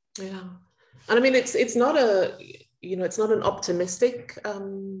 Yeah, and I mean, it's not a, it's not an optimistic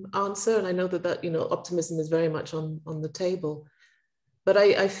answer, and I know that optimism is very much on the table, but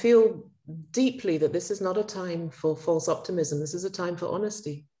I feel deeply that this is not a time for false optimism. This is a time for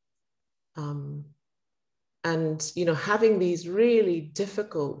honesty. And, having these really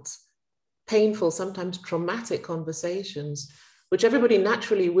difficult, painful, sometimes traumatic conversations, which everybody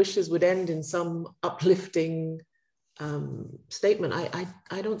naturally wishes would end in some uplifting statement.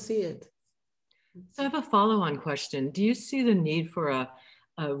 I don't see it. So I have a follow-on question. Do you see the need for a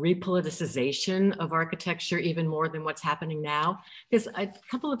repoliticization of architecture even more than what's happening now? Because a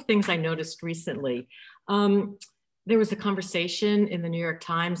couple of things I noticed recently. There was a conversation in the New York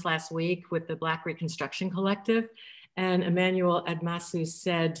Times last week with the Black Reconstruction Collective, and Emmanuel Admasu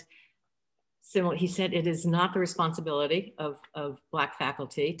said, he said it is not the responsibility of Black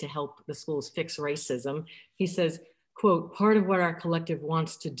faculty to help the schools fix racism. He says, quote, part of what our collective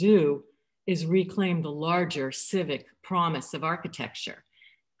wants to do is reclaim the larger civic promise of architecture.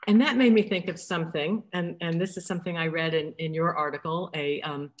 And that made me think of something, and this is something I read in your article, a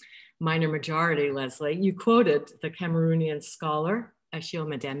minor majority, Lesley. You quoted the Cameroonian scholar, Ashio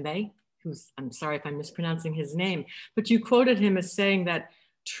Madembe, who's, I'm sorry if I'm mispronouncing his name, but you quoted him as saying that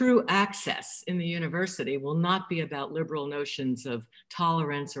true access in the university will not be about liberal notions of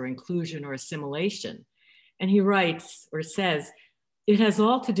tolerance or inclusion or assimilation. And he writes or says, it has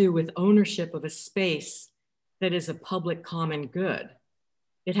all to do with ownership of a space that is a public common good.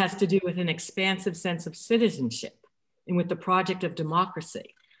 It has to do with an expansive sense of citizenship and with the project of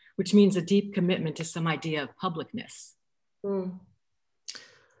democracy, which means a deep commitment to some idea of publicness. Mm.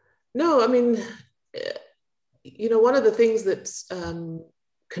 No, I mean, one of the things that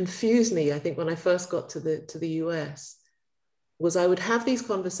confused me, I think, when I first got to the US, was I would have these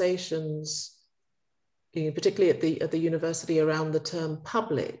conversations, particularly at the university, around the term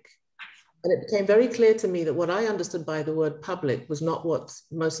public. And it became very clear to me that what I understood by the word public was not what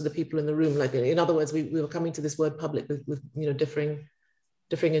most of the people in the room, like, in other words, we were coming to this word public with differing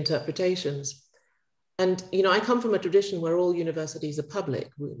interpretations. And, I come from a tradition where all universities are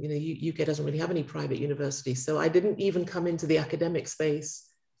public. UK doesn't really have any private universities. So I didn't even come into the academic space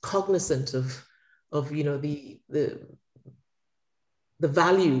cognizant of the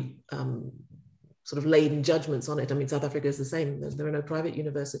value sort of laden judgments on it. I mean, South Africa is the same. There are no private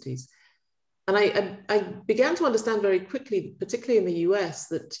universities. And I began to understand very quickly, particularly in the US,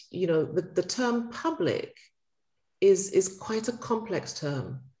 that, the term public is quite a complex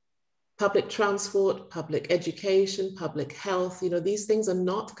term. Public transport, public education, public health, these things are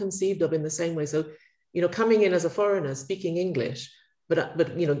not conceived of in the same way. So, coming in as a foreigner, speaking English, but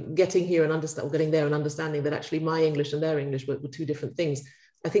getting here and understand, or getting there and understanding that actually my English and their English were two different things,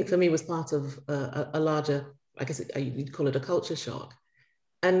 I think for me was part of a larger, I guess you'd call it a culture shock.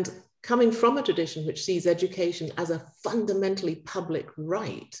 And coming from a tradition which sees education as a fundamentally public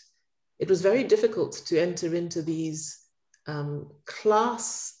right, it was very difficult to enter into these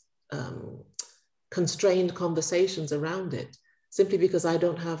class constrained conversations around it, simply because I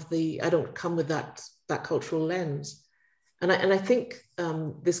don't come with that cultural lens. And I think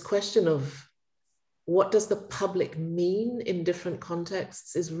this question of what does the public mean in different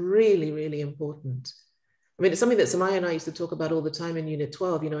contexts is really, really important. I mean, it's something that Sumayya and I used to talk about all the time in Unit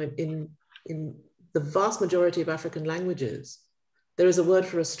 12. In the vast majority of African languages, there is a word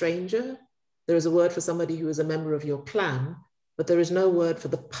for a stranger, there is a word for somebody who is a member of your clan, but there is no word for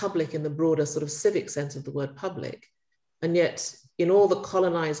the public in the broader sort of civic sense of the word public. And yet, in all the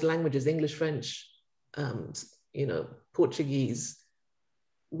colonized languages, English, French, Portuguese,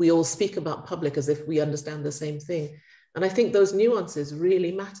 we all speak about public as if we understand the same thing. And I think those nuances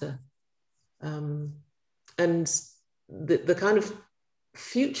really matter. And the kind of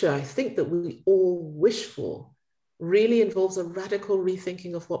future I think that we all wish for really involves a radical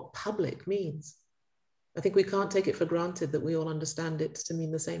rethinking of what public means. I think we can't take it for granted that we all understand it to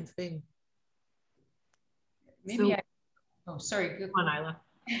mean the same thing. Maybe oh, sorry. Come on, Isla.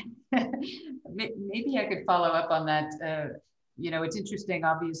 Maybe I could follow up on that. You know, it's interesting,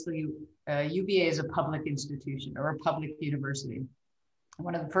 obviously, UVA is a public institution or a public university,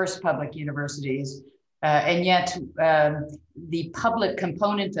 one of the first public universities. And yet the public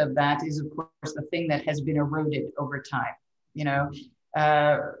component of that is, of course, the thing that has been eroded over time. You know,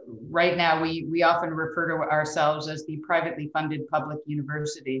 right now, we often refer to ourselves as the privately funded public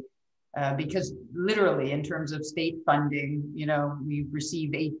university. Because literally in terms of state funding, you know, we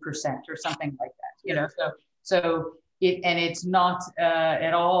receive 8% or something like that, you know, so it's not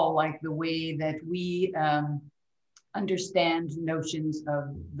at all like the way that we understand notions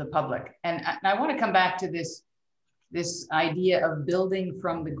of the public. And I want to come back to this idea of building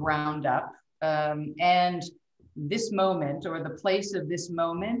from the ground up and this moment or the place of this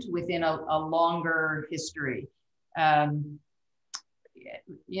moment within a longer history.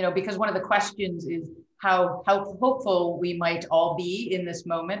 You know, because one of the questions is how hopeful we might all be in this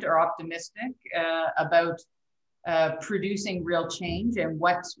moment or optimistic about producing real change, and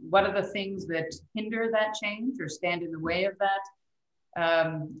what are the things that hinder that change or stand in the way of that?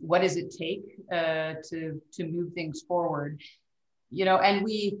 What does it take to move things forward? You know, and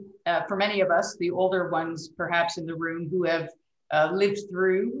we, for many of us, the older ones perhaps in the room who have lived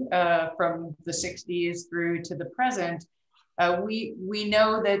through from the 60s through to the present, we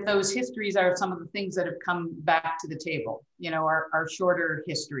know that those histories are some of the things that have come back to the table, you know, our shorter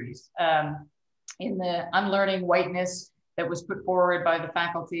histories. In the Unlearning Whiteness that was put forward by the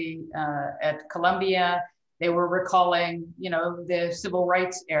faculty at Columbia, they were recalling, you know, the civil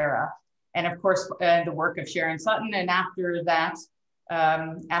rights era. And of course, the work of Sharon Sutton. And after that,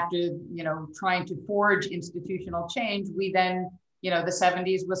 after, you know, trying to forge institutional change, we then, you know, the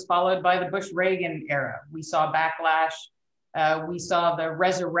 70s was followed by the Bush-Reagan era. We saw backlash. We saw the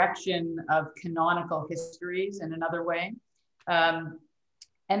resurrection of canonical histories in another way.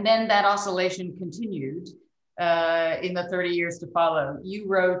 And then that oscillation continued in the 30 years to follow. You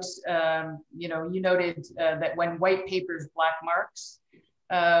wrote, you know, you noted that when White Papers, Black Marks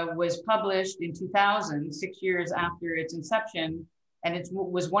was published in 2000, 6 years after its inception, and it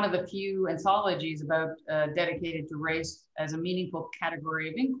was one of the few anthologies about dedicated to race as a meaningful category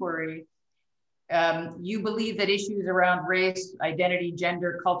of inquiry. You believe that issues around race, identity,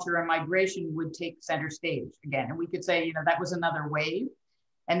 gender, culture, and migration would take center stage again. And we could say, you know, that was another wave.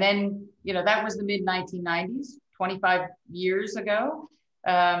 And then, you know, that was the mid-1990s, 25 years ago.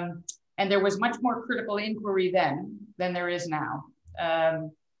 And there was much more critical inquiry then than there is now.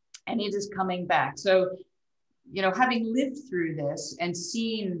 And it is coming back. So, you know, having lived through this and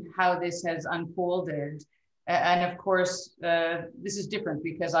seen how this has unfolded, and of course, this is different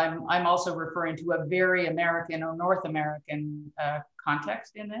because I'm also referring to a very American or North American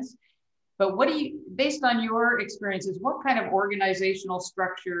context in this. But what do you, based on your experiences, what kind of organizational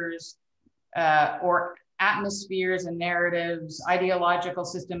structures or atmospheres and narratives, ideological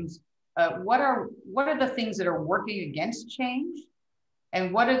systems, what are the things that are working against change?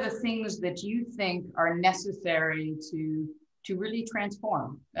 And what are the things that you think are necessary to really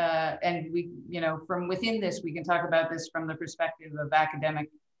transform? And we, you know, from within this, we can talk about this from the perspective of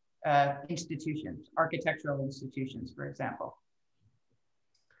academic institutions, architectural institutions, for example.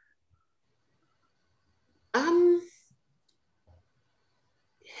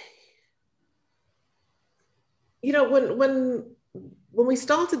 You know, when we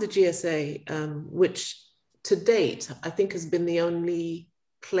started the GSA, which to date, I think has been the only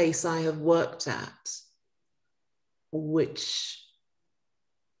place I have worked at which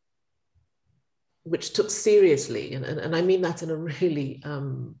took seriously, and I mean that in a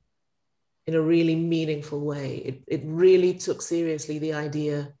really meaningful way. It really took seriously the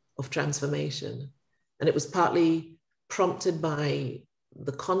idea of transformation. And it was partly prompted by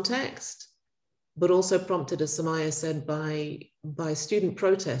the context, but also prompted, as Sumayya said, by student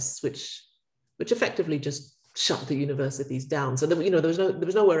protests, which effectively just shut the universities down. So you know, there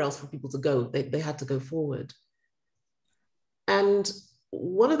was nowhere else for people to go. They had to go forward. And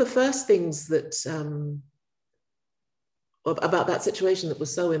one of the first things that about that situation that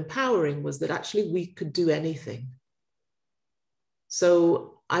was so empowering was that actually we could do anything.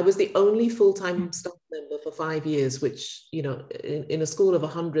 So I was the only full-time staff member for 5 years, which, you know, in a school of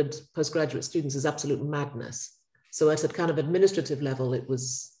 100 postgraduate students is absolute madness. So at a kind of administrative level, it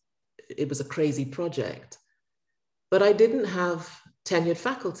was a crazy project. But I didn't have tenured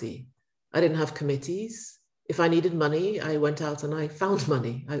faculty. I didn't have committees. If I needed money, I went out and I found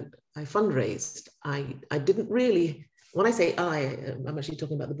money. I fundraised. I didn't really, when I say I'm actually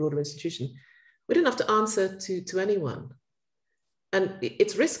talking about the broader institution. we didn't have to answer to anyone. And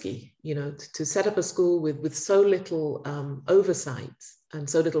it's risky, you know, to set up a school with so little oversight and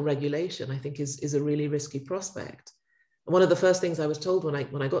so little regulation, I think is a really risky prospect. And one of the first things I was told when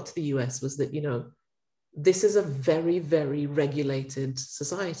I got to the US was that, you know, this is a very, very regulated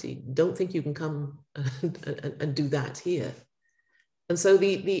society. Don't think you can come and do that here. And so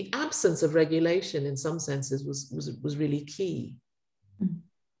the absence of regulation in some senses was really key.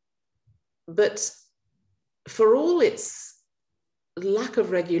 But for all its lack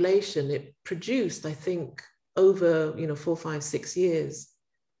of regulation, it produced, I think, over 4, 5, 6 years,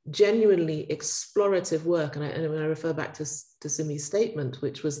 genuinely explorative work. And I refer back to Sumi's statement,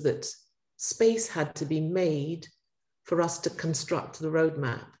 which was that space had to be made for us to construct the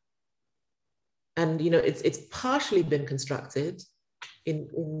roadmap. And you know, it's partially been constructed in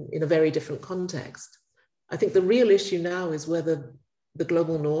a very different context. I think the real issue now is whether the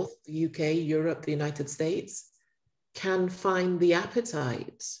global north, the UK, Europe, the United States, can find the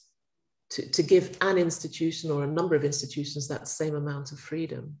appetite to give an institution or a number of institutions that same amount of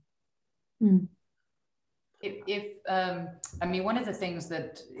freedom. I mean, one of the things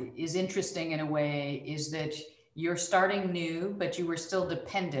that is interesting in a way is that you're starting new, but you were still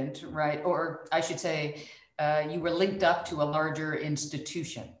dependent, right? Or I should say, you were linked up to a larger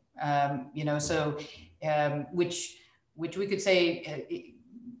institution, you know, so which we could say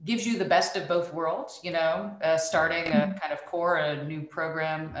gives you the best of both worlds, you know, starting a kind of core, a new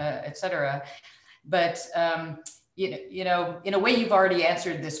program, et cetera. But, you know, in a way you've already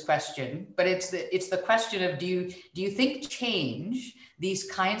answered this question, but it's the question of, do you think change, these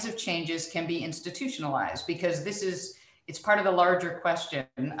kinds of changes can be institutionalized? Because it's part of the larger question.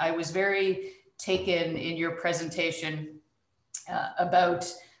 I was very taken in your presentation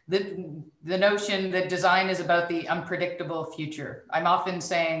about the notion that design is about the unpredictable future. I'm often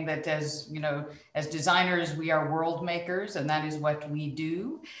saying that as designers, we are world makers, and that is what we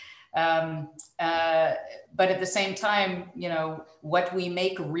do. But at the same time, you know, what we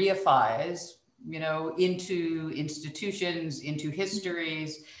make reifies, you know, into institutions, into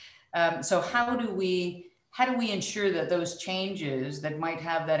histories. So how do we ensure that those changes that might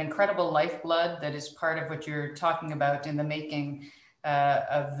have that incredible lifeblood that is part of what you're talking about in the making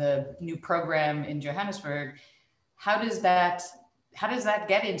of the new program in Johannesburg, how does that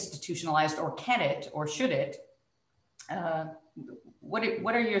get institutionalized, or can it, or should it?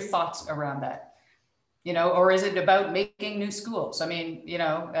 What are your thoughts around that? You know, or is it about making new schools? I mean, you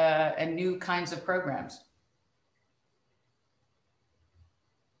know, and new kinds of programs.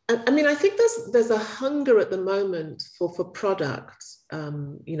 I mean, I think there's a hunger at the moment for products,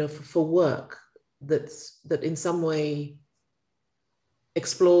 you know, for work that in some way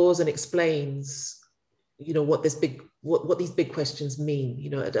explores and explains, you know, what these big questions mean. You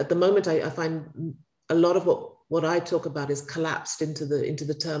know, at the moment, I find a lot of what I talk about is collapsed into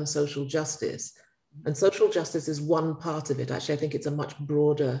the term social justice, and social justice is one part of it. Actually, I think it's a much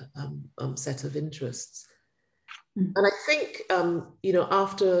broader set of interests. And I think, you know,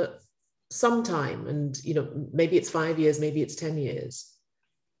 after some time, and, you know, maybe it's 5 years, maybe it's 10 years,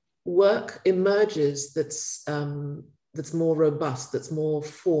 work emerges that's more robust, that's more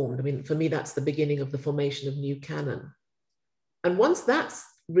formed. I mean, for me, that's the beginning of the formation of new canon. And once that's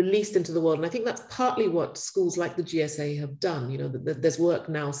released into the world, and I think that's partly what schools like the GSA have done, you know, there's work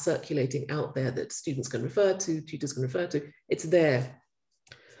now circulating out there that students can refer to, tutors can refer to, it's there.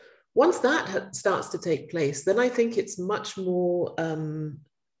 Once that starts to take place, then I think it's much more, the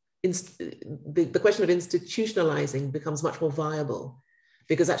question of institutionalizing becomes much more viable,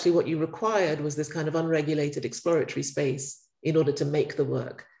 because actually what you required was this kind of unregulated exploratory space in order to make the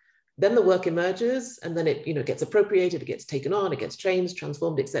work. Then the work emerges, and then it, you know, gets appropriated, it gets taken on, it gets changed,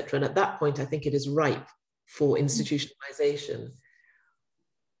 transformed, etc. And at that point, I think it is ripe for institutionalization.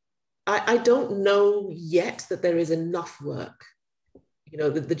 I don't know yet that there is enough work. You know,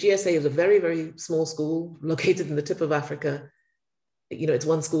 the GSA is a very, very small school located in the tip of Africa. You know, it's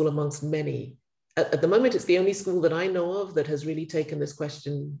one school amongst many. At the moment, it's the only school that I know of that has really taken this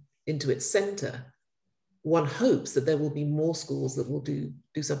question into its center. One hopes that there will be more schools that will do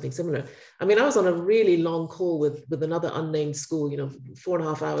something similar. I mean, I was on a really long call with another unnamed school, you know,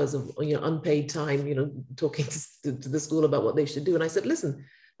 4.5 hours of, you know, unpaid time, you know, talking to the school about what they should do. And I said, listen,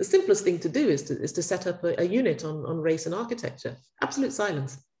 the simplest thing to do is to set up a unit on race and architecture. Absolute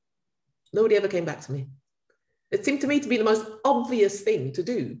silence. Nobody ever came back to me. It seemed to me to be the most obvious thing to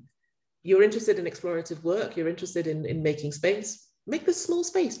do. You're interested in explorative work, you're interested in making space, make this small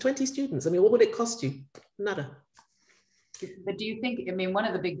space, 20 students. I mean, what would it cost you? Nada. But do you think, I mean, one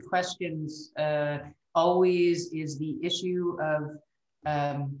of the big questions always is the issue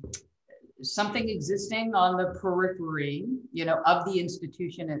of something existing on the periphery, of the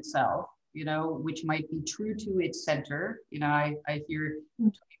institution itself, which might be true to its center. I hear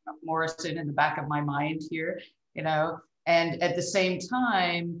Morrison in the back of my mind here, and at the same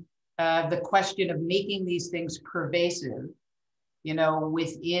time, the question of making these things pervasive,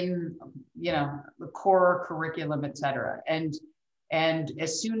 within, the core curriculum, et cetera. And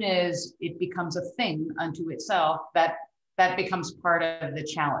as soon as it becomes a thing unto itself, that becomes part of the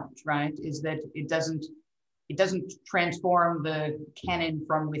challenge, right? Is that it doesn't transform the canon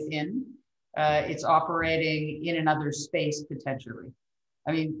from within. It's operating in another space potentially.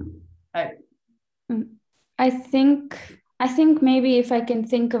 I mean, I think maybe if I can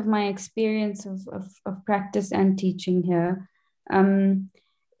think of my experience of practice and teaching here,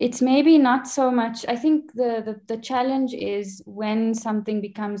 it's maybe not so much. I think the challenge is when something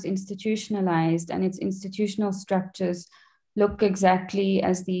becomes institutionalized and its institutional structures look exactly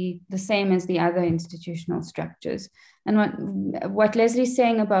as the same as the other institutional structures. And what Leslie's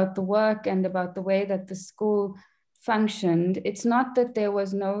saying about the work and about the way that the school functioned, it's not that there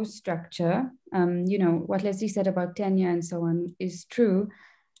was no structure. What Lesley said about tenure and so on is true.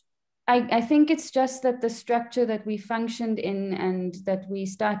 I think it's just that the structure that we functioned in and that we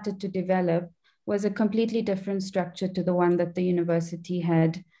started to develop was a completely different structure to the one that the university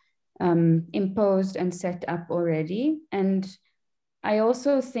had imposed and set up already. And I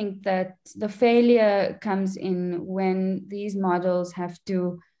also think that the failure comes in when these models have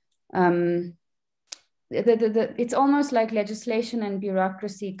to, it's almost like legislation and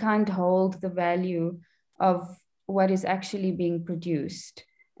bureaucracy can't hold the value of what is actually being produced.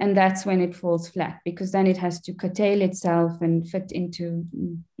 And that's when it falls flat, because then it has to curtail itself and fit into,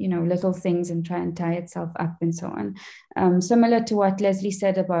 little things and try and tie itself up and so on. Similar to what Lesley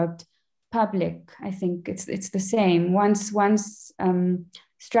said about public, I think it's the same. Once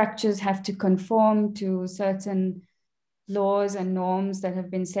structures have to conform to certain laws and norms that have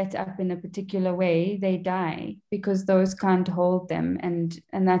been set up in a particular way, they die because those can't hold them. And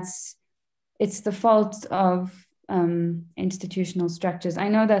it's the fault of institutional structures. I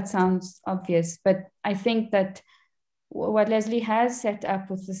know that sounds obvious, but I think that what Lesley has set up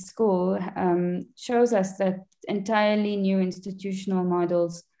with the school shows us that entirely new institutional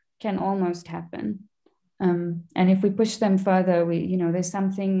models can almost happen. And if we push them further, there's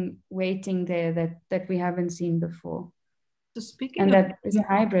something waiting there that we haven't seen before. So that is a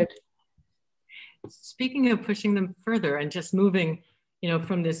hybrid. Speaking of pushing them further and just moving,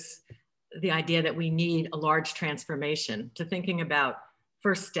 from the idea that we need a large transformation to thinking about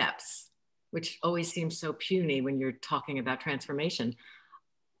first steps, which always seems so puny when you're talking about transformation.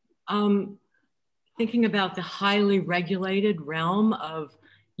 Thinking about the highly regulated realm of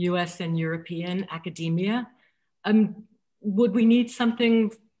US and European academia, would we need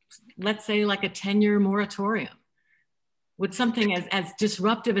something, let's say like a 10-year moratorium? Would something as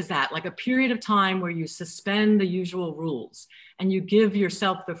disruptive as that, like a period of time where you suspend the usual rules and you give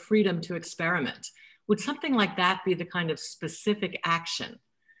yourself the freedom to experiment, would something like that be the kind of specific action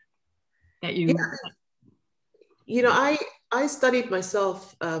that you... Yeah. I studied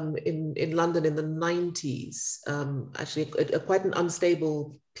myself in London in the 90s, actually quite an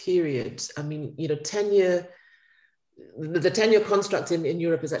unstable period. I mean, the tenure construct in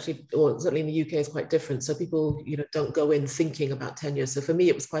Europe is actually, or certainly in the UK, is quite different. So people, don't go in thinking about tenure. So for me,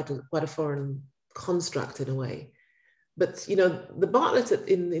 it was quite a foreign construct in a way. But the Bartlett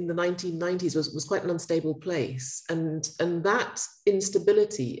in the 1990s was quite an unstable place, and that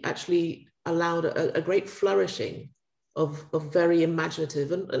instability actually allowed a great flourishing of very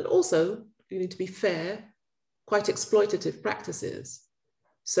imaginative and also, you need to be fair, quite exploitative practices.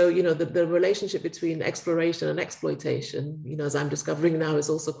 So, the relationship between exploration and exploitation, as I'm discovering now, is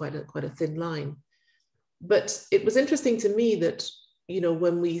also quite a thin line. But it was interesting to me that,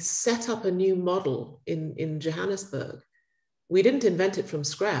 when we set up a new model in Johannesburg, we didn't invent it from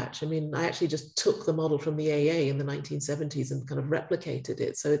scratch. I mean, I actually just took the model from the AA in the 1970s and kind of replicated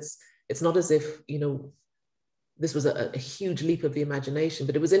it. So it's not as if, this was a huge leap of the imagination,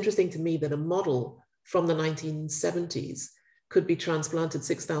 but it was interesting to me that a model from the 1970s could be transplanted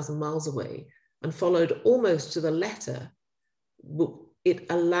 6,000 miles away and followed almost to the letter. It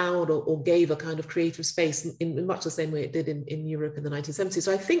allowed or gave a kind of creative space in much the same way it did in Europe in the 1970s.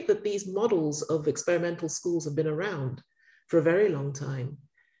 So I think that these models of experimental schools have been around for a very long time.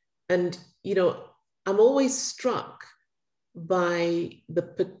 And, I'm always struck by the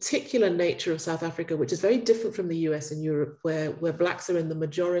particular nature of South Africa, which is very different from the US and Europe, where Blacks are in the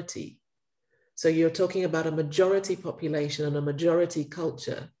majority. So you're talking about a majority population and a majority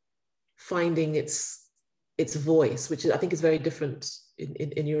culture finding its voice, which I think is very different,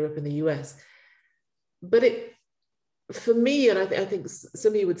 in Europe and the US. But for me, and I think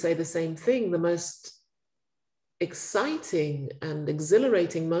some of you would say the same thing, the most exciting and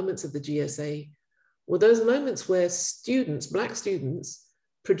exhilarating moments of the GSA were those moments where students, Black students,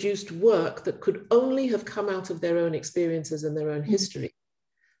 produced work that could only have come out of their own experiences and their own history.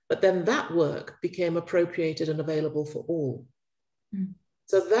 But then that work became appropriated and available for all.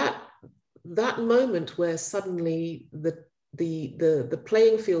 So that moment where suddenly the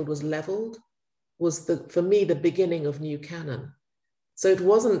playing field was leveled was, for me, the beginning of new canon. So it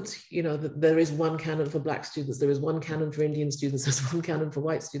wasn't, that there is one canon for Black students, there is one canon for Indian students, there's one canon for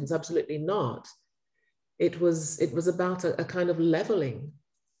white students. Absolutely not. It was about a kind of leveling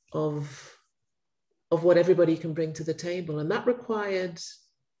of what everybody can bring to the table. And that required,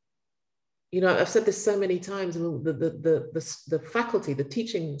 I've said this so many times, the faculty, the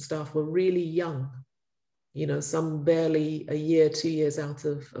teaching staff were really young, some barely a year, 2 years out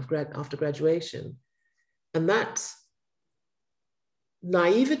after graduation. And that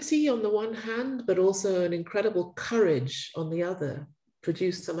naivety on the one hand, but also an incredible courage on the other,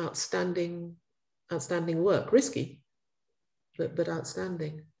 produced some outstanding work, risky, but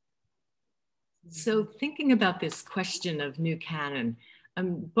outstanding. So thinking about this question of new canon,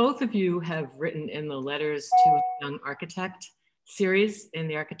 both of you have written in the Letters to a Young Architect series in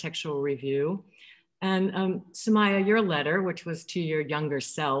the Architectural Review. And Sumayya, your letter, which was to your younger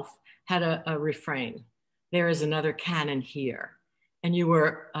self, had a refrain. There is another canon here. And you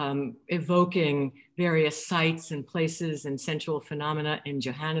were evoking various sites and places and sensual phenomena in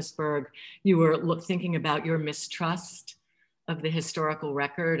Johannesburg. You were thinking about your mistrust of the historical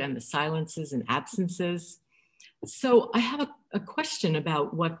record and the silences and absences. So I have a question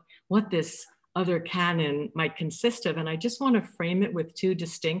about what this other canon might consist of. And I just want to frame it with two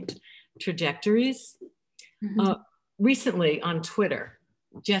distinct trajectories. Recently on Twitter,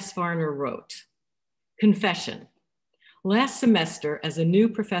 Jess Varner wrote, "Confession. Last semester, as a new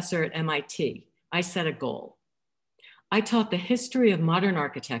professor at MIT, I set a goal. I taught the history of modern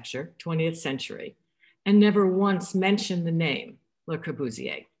architecture, 20th century, and never once mentioned the name Le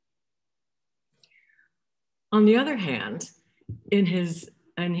Corbusier." On the other hand, in his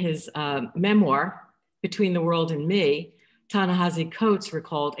memoir, Between the World and Me, Ta-Nehisi Coates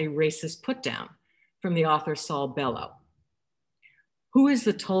recalled a racist putdown from the author Saul Bellow. Who is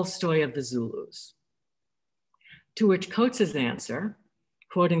the Tolstoy of the Zulus? To which Coates's answer,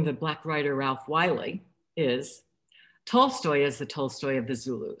 quoting the Black writer Ralph Wiley, is, Tolstoy is the Tolstoy of the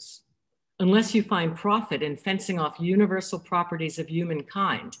Zulus. Unless you find profit in fencing off universal properties of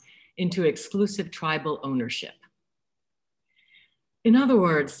humankind into exclusive tribal ownership. In other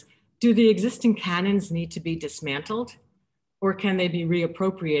words, do the existing canons need to be dismantled, or can they be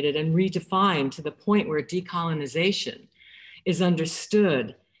reappropriated and redefined to the point where decolonization is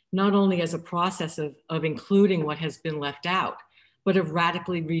understood not only as a process of including what has been left out, but of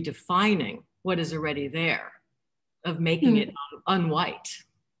radically redefining what is already there, of making it unwhite?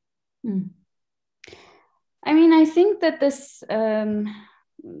 I mean, I think that this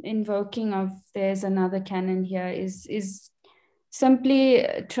invoking of there's another canon here is simply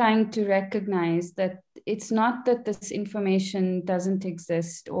trying to recognize that it's not that this information doesn't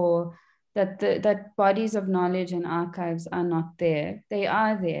exist or that bodies of knowledge and archives are not there. They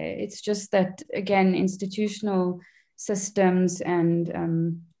are there. It's just that, again, institutional systems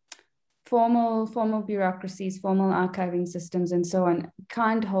and formal bureaucracies, formal archiving systems, and so on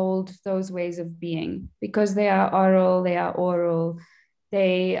can't hold those ways of being because they are oral,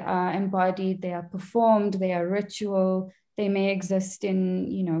 they are embodied, they are performed, they are ritual. They may exist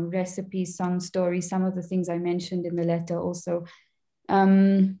in, recipes, song stories, some of the things I mentioned in the letter also.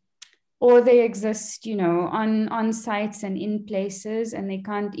 Or they exist, on sites and in places, and they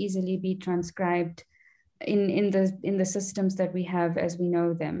can't easily be transcribed in the systems that we have as we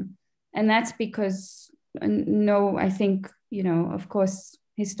know them. And that's because, I think, of course,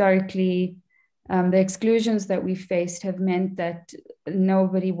 historically, the exclusions that we faced have meant that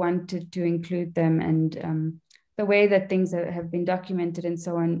nobody wanted to include them, and the way that things have been documented and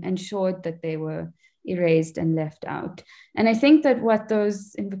so on ensured that they were erased and left out. And I think that what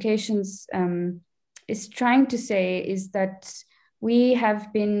those invocations is trying to say is that we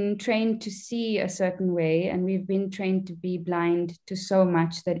have been trained to see a certain way, and we've been trained to be blind to so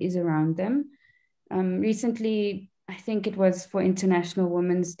much that is around them. Recently, I think it was for International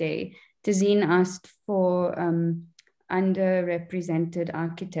Women's Day, Tazine asked for underrepresented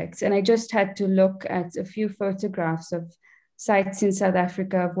architects. And I just had to look at a few photographs of sites in South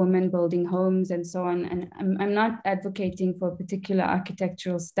Africa of women building homes and so on. And I'm not advocating for a particular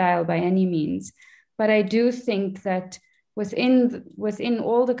architectural style by any means, but I do think that within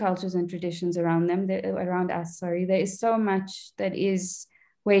all the cultures and traditions around them, around us, sorry, there is so much that is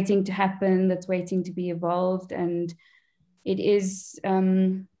waiting to happen, that's waiting to be evolved, and it is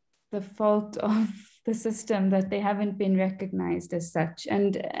the fault of the system that they haven't been recognized as such.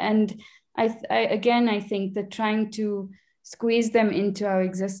 And I think that trying to squeeze them into our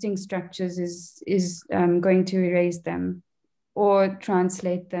existing structures is going to erase them or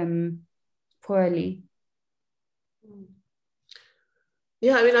translate them poorly.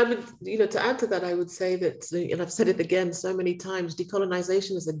 Yeah, I mean, I would, to add to that, I would say that, and I've said it again so many times,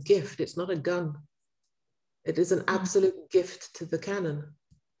 decolonization is a gift. It's not a gun. It is an absolute gift to the canon.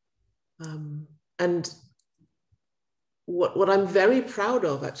 And what I'm very proud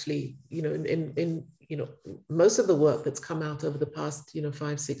of, actually, in most of the work that's come out over the past,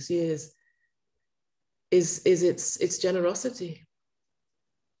 5-6 years, is its generosity.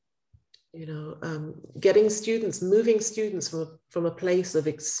 Getting students, moving students from a place of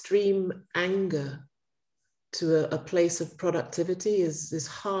extreme anger to a place of productivity is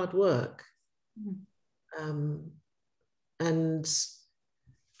hard work. And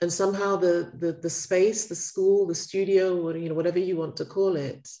somehow the space, the school, the studio, or whatever you want to call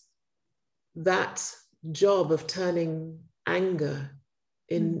it, that job of turning anger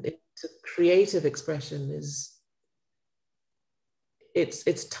into creative expression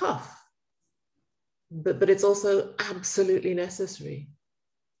it's tough, but it's also absolutely necessary.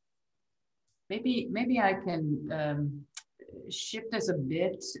 Maybe I can shift us a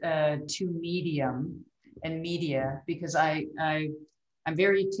bit to medium and media, because I'm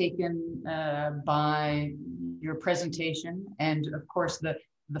very taken by your presentation and, of course, the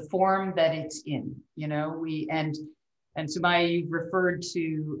form that it's in. And Sumayya, you've referred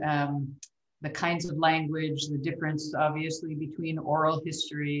to the kinds of language, the difference, obviously, between oral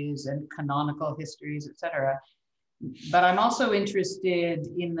histories and canonical histories, etc. But I'm also interested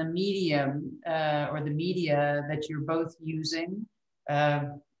in the medium or the media that you're both using,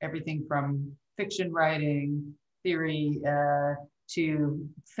 everything from fiction writing, theory, to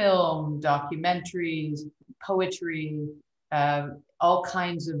film, documentaries, poetry, all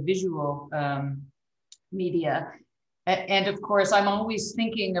kinds of visual media. And of course, I'm always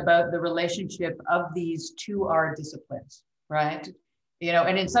thinking about the relationship of these to our disciplines, right?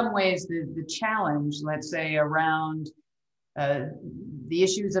 And in some ways, the challenge, let's say, around the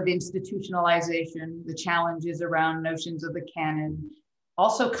issues of institutionalization, the challenges around notions of the canon,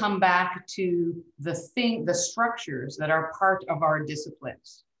 also come back to the structures that are part of our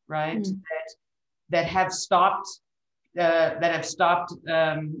disciplines, right? That have stopped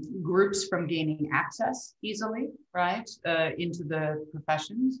groups from gaining access easily, right, into the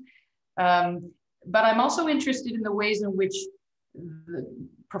professions. But I'm also interested in the ways in which the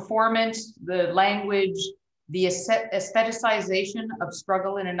performance, the language, the aestheticization of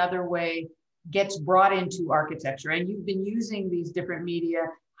struggle in another way gets brought into architecture. And you've been using these different media.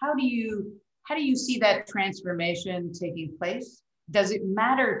 How do you see that transformation taking place? Does it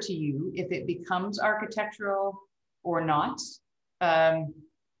matter to you if it becomes architectural or not?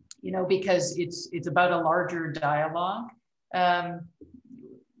 Because it's about a larger dialogue.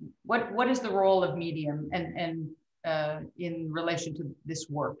 What is the role of medium and in relation to this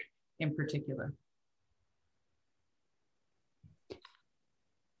work in particular?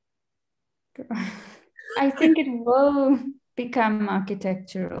 I think it will become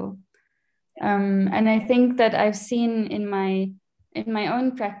architectural. And I think that I've seen in my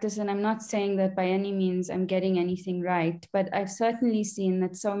own practice, and I'm not saying that by any means I'm getting anything right, but I've certainly seen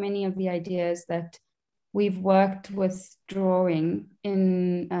that so many of the ideas that we've worked with drawing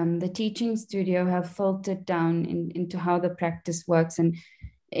in the teaching studio have filtered down into how the practice works. And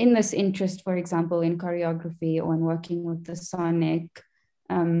in this interest, for example, in choreography or in working with the sonic,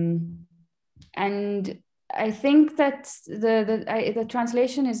 and I think that the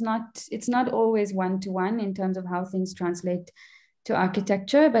translation is not always one-to-one in terms of how things translate to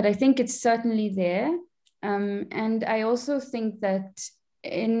architecture, but I think it's certainly there. And I also think that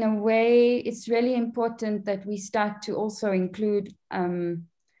in a way, it's really important that we start to also include,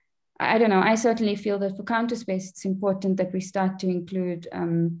 I don't know, I certainly feel that for Counterspace, it's important that we start to include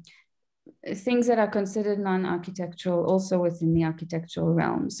things that are considered non-architectural also within the architectural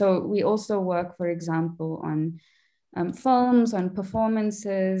realm. So we also work, for example, on films, on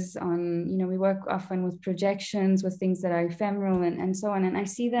performances, on, we work often with projections, with things that are ephemeral and so on. And I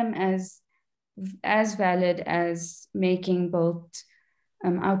see them as valid as making both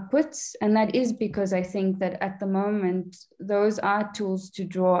outputs. And that is because I think that at the moment, those are tools to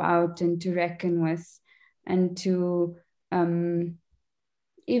draw out and to reckon with and to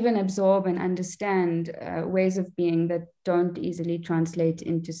even absorb and understand ways of being that don't easily translate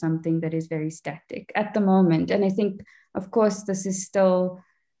into something that is very static at the moment. And I think, of course, this is still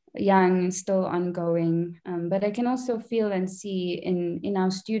young and still ongoing, but I can also feel and see in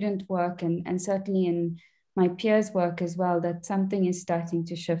our student work and certainly in my peers' work as well, that something is starting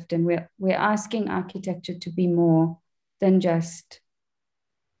to shift, and we're asking architecture to be more than just.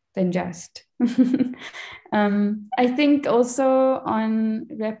 I think also on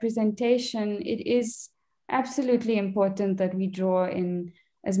representation, it is absolutely important that we draw in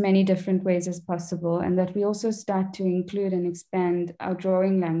as many different ways as possible, and that we also start to include and expand our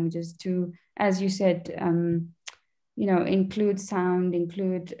drawing languages to, as you said, include sound,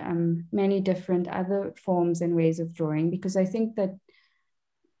 include many different other forms and ways of drawing, because I think that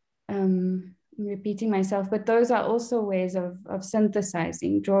I'm repeating myself, but those are also ways of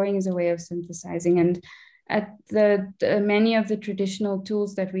synthesizing. Drawing is a way of synthesizing, and at the many of the traditional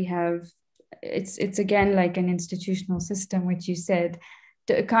tools that we have, it's again like an institutional system, which you said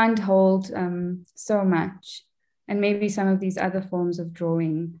can't hold so much, and maybe some of these other forms of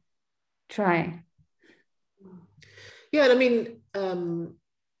drawing try. Yeah, and I mean,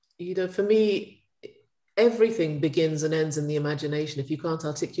 for me, everything begins and ends in the imagination. If you can't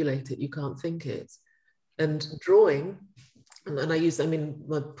articulate it, you can't think it. And drawing, and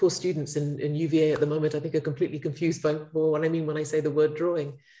my poor students in UVA at the moment, I think, are completely confused by what I mean when I say the word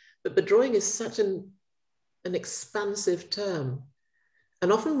drawing. But drawing is such an expansive term.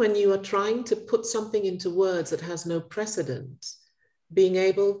 And often when you are trying to put something into words that has no precedent, being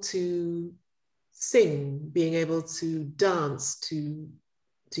able to sing, being able to dance, to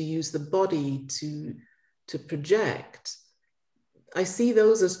use the body, to project, I see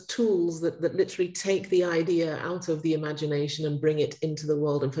those as tools that literally take the idea out of the imagination and bring it into the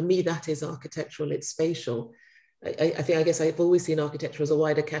world. And for me, that is architectural, it's spatial. I guess I've always seen architecture as a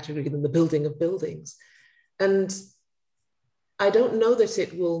wider category than the building of buildings. And I don't know that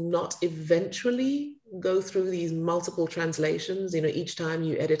it will not eventually go through these multiple translations. Each time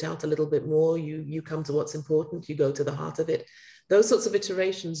you edit out a little bit more, you come to what's important, you go to the heart of it. Those sorts of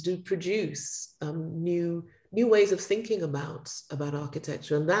iterations do produce new ways of thinking about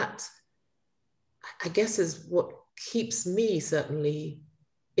architecture. And that, I guess, is what keeps me certainly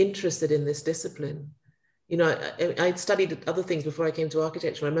interested in this discipline. I studied other things before I came to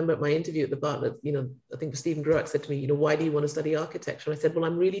architecture. I remember at my interview at the Bartlett, I think Stephen Gruach said to me, why do you want to study architecture? And I said, well,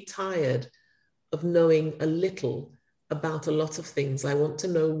 I'm really tired of knowing a little about a lot of things. I want to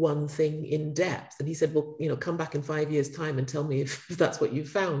know one thing in depth. And he said, well, come back in 5 years' time and tell me if that's what you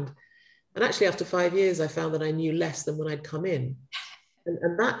found. And actually, after 5 years, I found that I knew less than when I'd come in.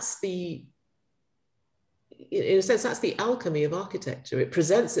 And that's in a sense, that's the alchemy of architecture. It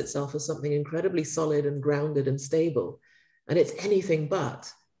presents itself as something incredibly solid and grounded and stable. And it's anything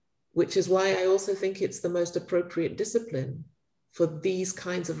but, which is why I also think it's the most appropriate discipline for these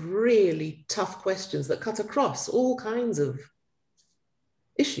kinds of really tough questions that cut across all kinds of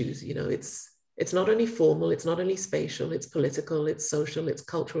issues. It's not only formal, it's not only spatial, it's political, it's social, it's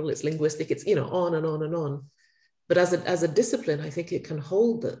cultural, it's linguistic, it's, on and on and on. But as a discipline, I think it can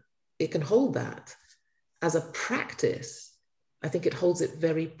hold that. It can hold that. As a practice, I think it holds it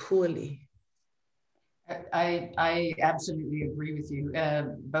very poorly. I absolutely agree with you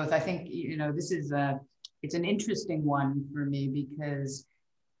both. I think, this is it's an interesting one for me, because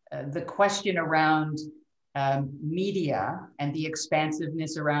the question around media and the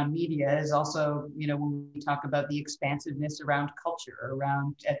expansiveness around media is also, when we talk about the expansiveness around culture,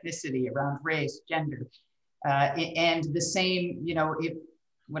 around ethnicity, around race, gender, and the same,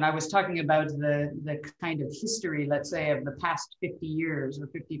 when I was talking about the kind of history, let's say, of the past 50 years or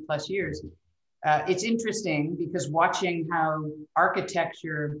 50 plus years, it's interesting because watching how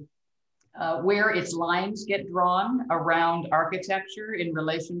architecture, where its lines get drawn around architecture in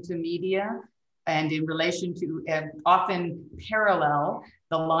relation to media and in relation to, and often parallel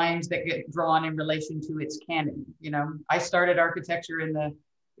the lines that get drawn in relation to its canon. I started architecture in the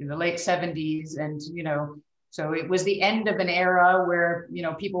late 70s, and so it was the end of an era where,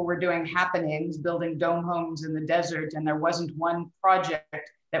 people were doing happenings, building dome homes in the desert, and there wasn't one project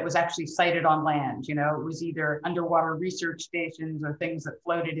that was actually sited on land. It was either underwater research stations or things that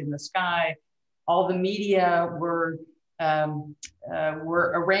floated in the sky. All the media were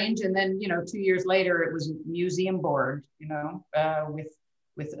arranged, and then 2 years later it was museum board,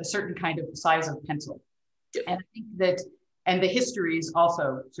 with a certain kind of size of pencil. And I think that, and the histories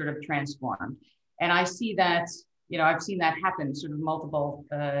also sort of transformed. And I see that, I've seen that happen sort of multiple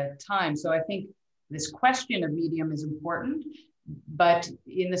times. So I think this question of medium is important, but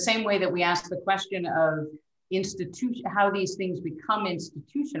in the same way that we ask the question of, how these things become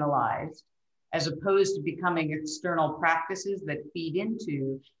institutionalized, as opposed to becoming external practices that feed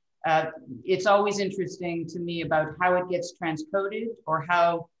into. It's always interesting to me about how it gets transcoded, or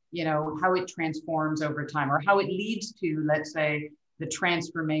how it transforms over time, or how it leads to, let's say, the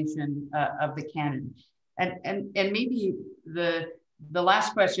transformation of the canon. And maybe the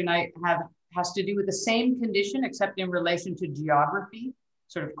last question I have has to do with the same condition, except in relation to geography,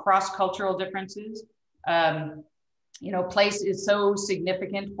 sort of cross-cultural differences. Place is so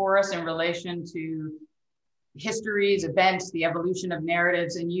significant for us in relation to histories, events, the evolution of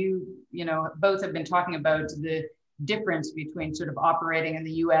narratives, and you both have been talking about the difference between sort of operating in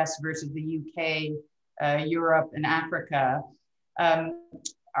the US versus the UK, Europe, and Africa.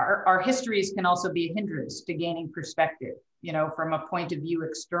 Our histories can also be a hindrance to gaining perspective, from a point of view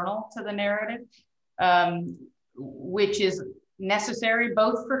external to the narrative, which is necessary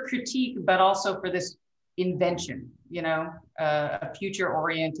both for critique, but also for this invention,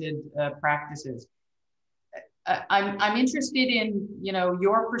 future-oriented practices. I'm interested in,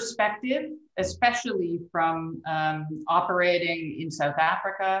 your perspective, especially from operating in South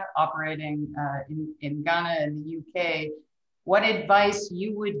Africa, operating in Ghana and the UK. What advice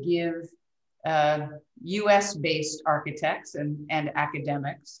you would give US-based architects and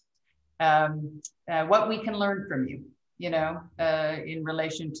academics, what we can learn from you, in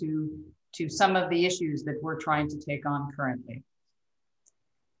relation to some of the issues that we're trying to take on currently.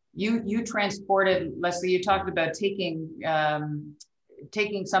 You transported, Lesley, you talked about taking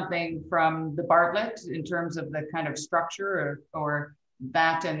something from the Bartlett in terms of the kind of structure, or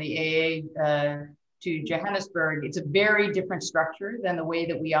that and the AA to Johannesburg. It's a very different structure than the way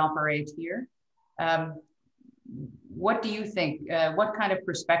that we operate here. What do you think? What kind of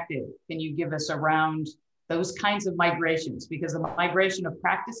perspective can you give us around those kinds of migrations? Because the migration of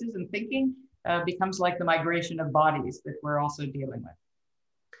practices and thinking becomes like the migration of bodies that we're also dealing with.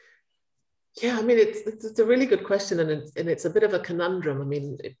 Yeah, I mean, it's a really good question, and it's a bit of a conundrum. I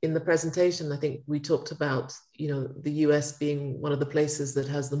mean, in the presentation, I think we talked about, the US being one of the places that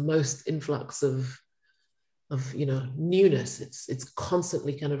has the most influx of newness. It's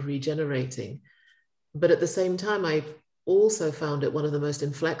constantly kind of regenerating. But at the same time, I've also found it one of the most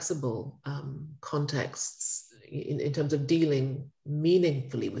inflexible contexts in terms of dealing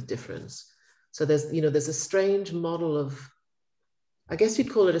meaningfully with difference. So there's a strange model of, I guess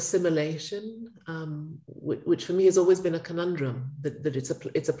you'd call it assimilation, which for me has always been a conundrum, that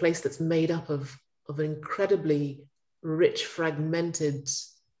it's a place that's made up of incredibly rich, fragmented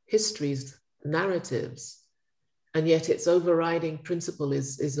histories, narratives, and yet its overriding principle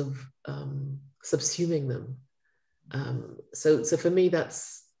is of subsuming them. So for me,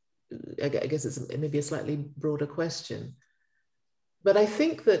 that's, I guess it's maybe a slightly broader question. But I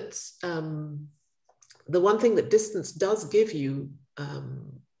think that the one thing that distance does give you,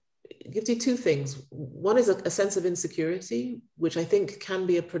 it gives you two things. One is a sense of insecurity, which I think can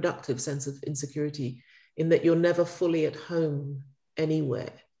be a productive sense of insecurity, in that you're never fully at home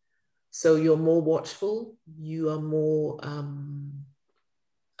anywhere. So you're more watchful, you are more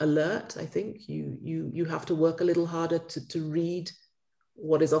alert. I think you have to work a little harder to read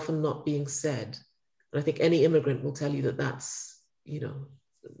what is often not being said. And I think any immigrant will tell you that that's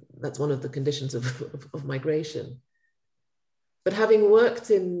one of the conditions of migration. But having worked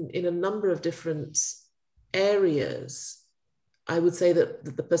in a number of different areas, I would say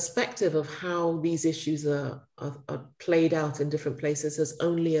that the perspective of how these issues are played out in different places has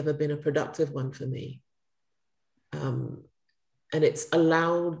only ever been a productive one for me. And it's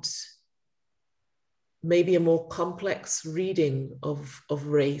allowed maybe a more complex reading of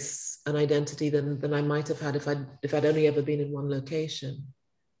race and identity than I might have had if I'd only ever been in one location.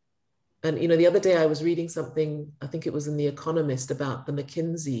 And the other day I was reading something, I think it was in The Economist, about the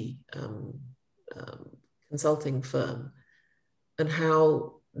McKinsey consulting firm, and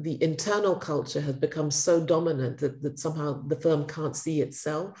how the internal culture has become so dominant that somehow the firm can't see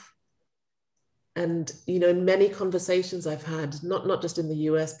itself. And in many conversations I've had, not just in the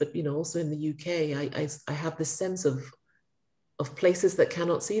US, but also in the UK, I have this sense of places that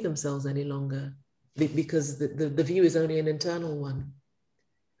cannot see themselves any longer, because the view is only an internal one.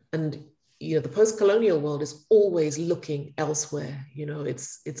 And the post-colonial world is always looking elsewhere.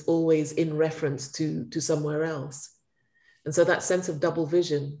 It's always in reference to somewhere else. And so that sense of double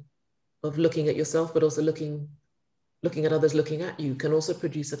vision, of looking at yourself, but also looking at others looking at you, can also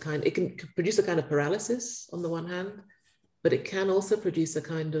produce a kind of paralysis on the one hand, but it can also produce a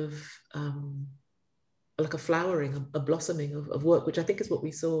kind of like a flowering, a blossoming of work, which I think is what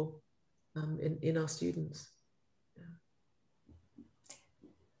we saw in our students.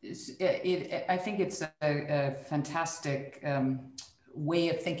 I think it's a fantastic way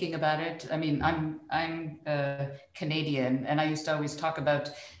of thinking about it. I mean, I'm Canadian, and I used to always talk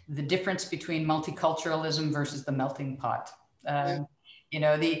about the difference between multiculturalism versus the melting pot. You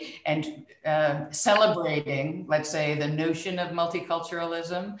know, celebrating, let's say, the notion of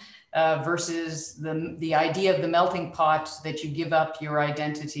multiculturalism versus the idea of the melting pot, that you give up your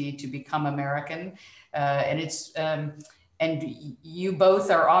identity to become American. And you both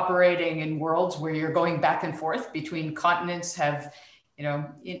are operating in worlds where you're going back and forth between continents, have, you know,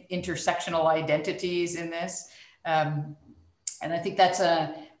 intersectional identities in this. And I think that's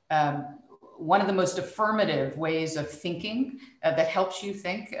one of the most affirmative ways of thinking that helps you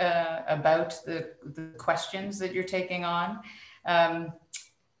think about the questions that you're taking on.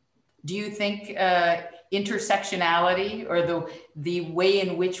 Do you think intersectionality, or the way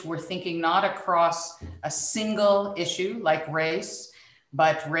in which we're thinking not across a single issue like race,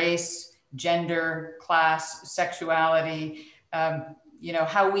 but race, gender, class, sexuality, you know,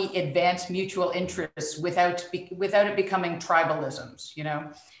 how we advance mutual interests without it becoming tribalisms, you know?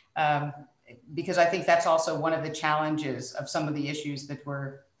 Because I think that's also one of the challenges of some of the issues that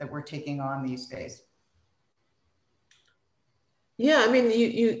we're taking on these days. Yeah, I mean,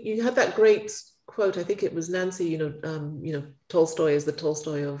 you had that great quote. I think it was Nancy. You know, Tolstoy is the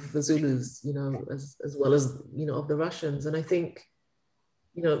Tolstoy of the Zulus. You know, as well as, you know, of the Russians. And I think,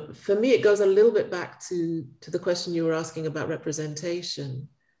 you know, for me, it goes a little bit back to the question you were asking about representation,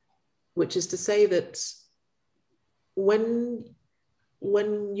 which is to say that when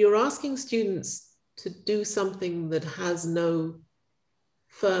you're asking students to do something that has no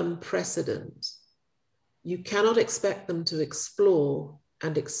firm precedent, you cannot expect them to explore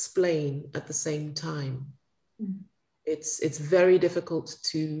and explain at the same time. Mm. It's very difficult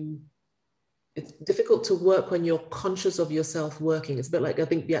to work when you're conscious of yourself working. It's a bit like, I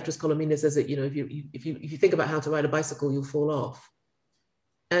think Beatrice Colomina says that, you know, if you think about how to ride a bicycle, you'll fall off.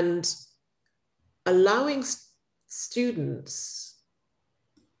 And allowing students,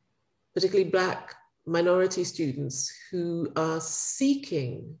 particularly Black minority students, who are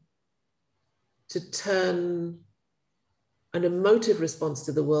seeking to turn an emotive response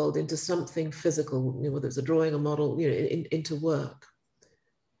to the world into something physical, you know, whether it's a drawing, a model, you know, into work.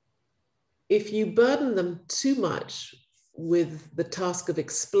 If you burden them too much with the task of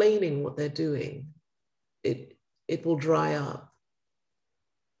explaining what they're doing, it will dry up.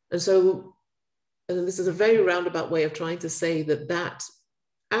 And so, and this is a very roundabout way of trying to say that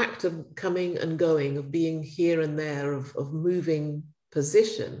act of coming and going, of being here and there, of moving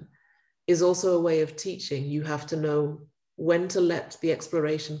position, is also a way of teaching. You have to know when to let the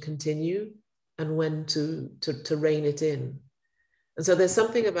exploration continue and when to rein it in. And so there's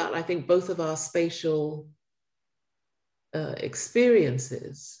something about, I think, both of our spatial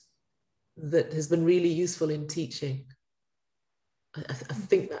experiences that has been really useful in teaching. I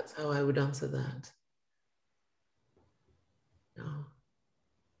think that's how I would answer that. Oh.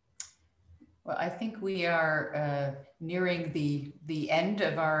 Well, I think we are nearing the end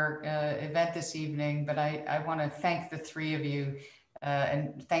of our event this evening, but I want to thank the three of you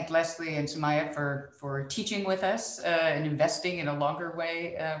and thank Lesley and Sumayya for teaching with us and investing in a longer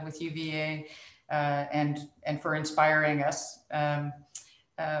way with UVA and for inspiring us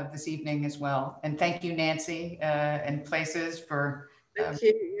this evening as well. And thank you, Nancy and Places, for thank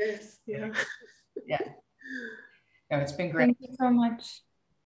you. Yes, yeah. Yeah. No, it's been great. Thank you so much.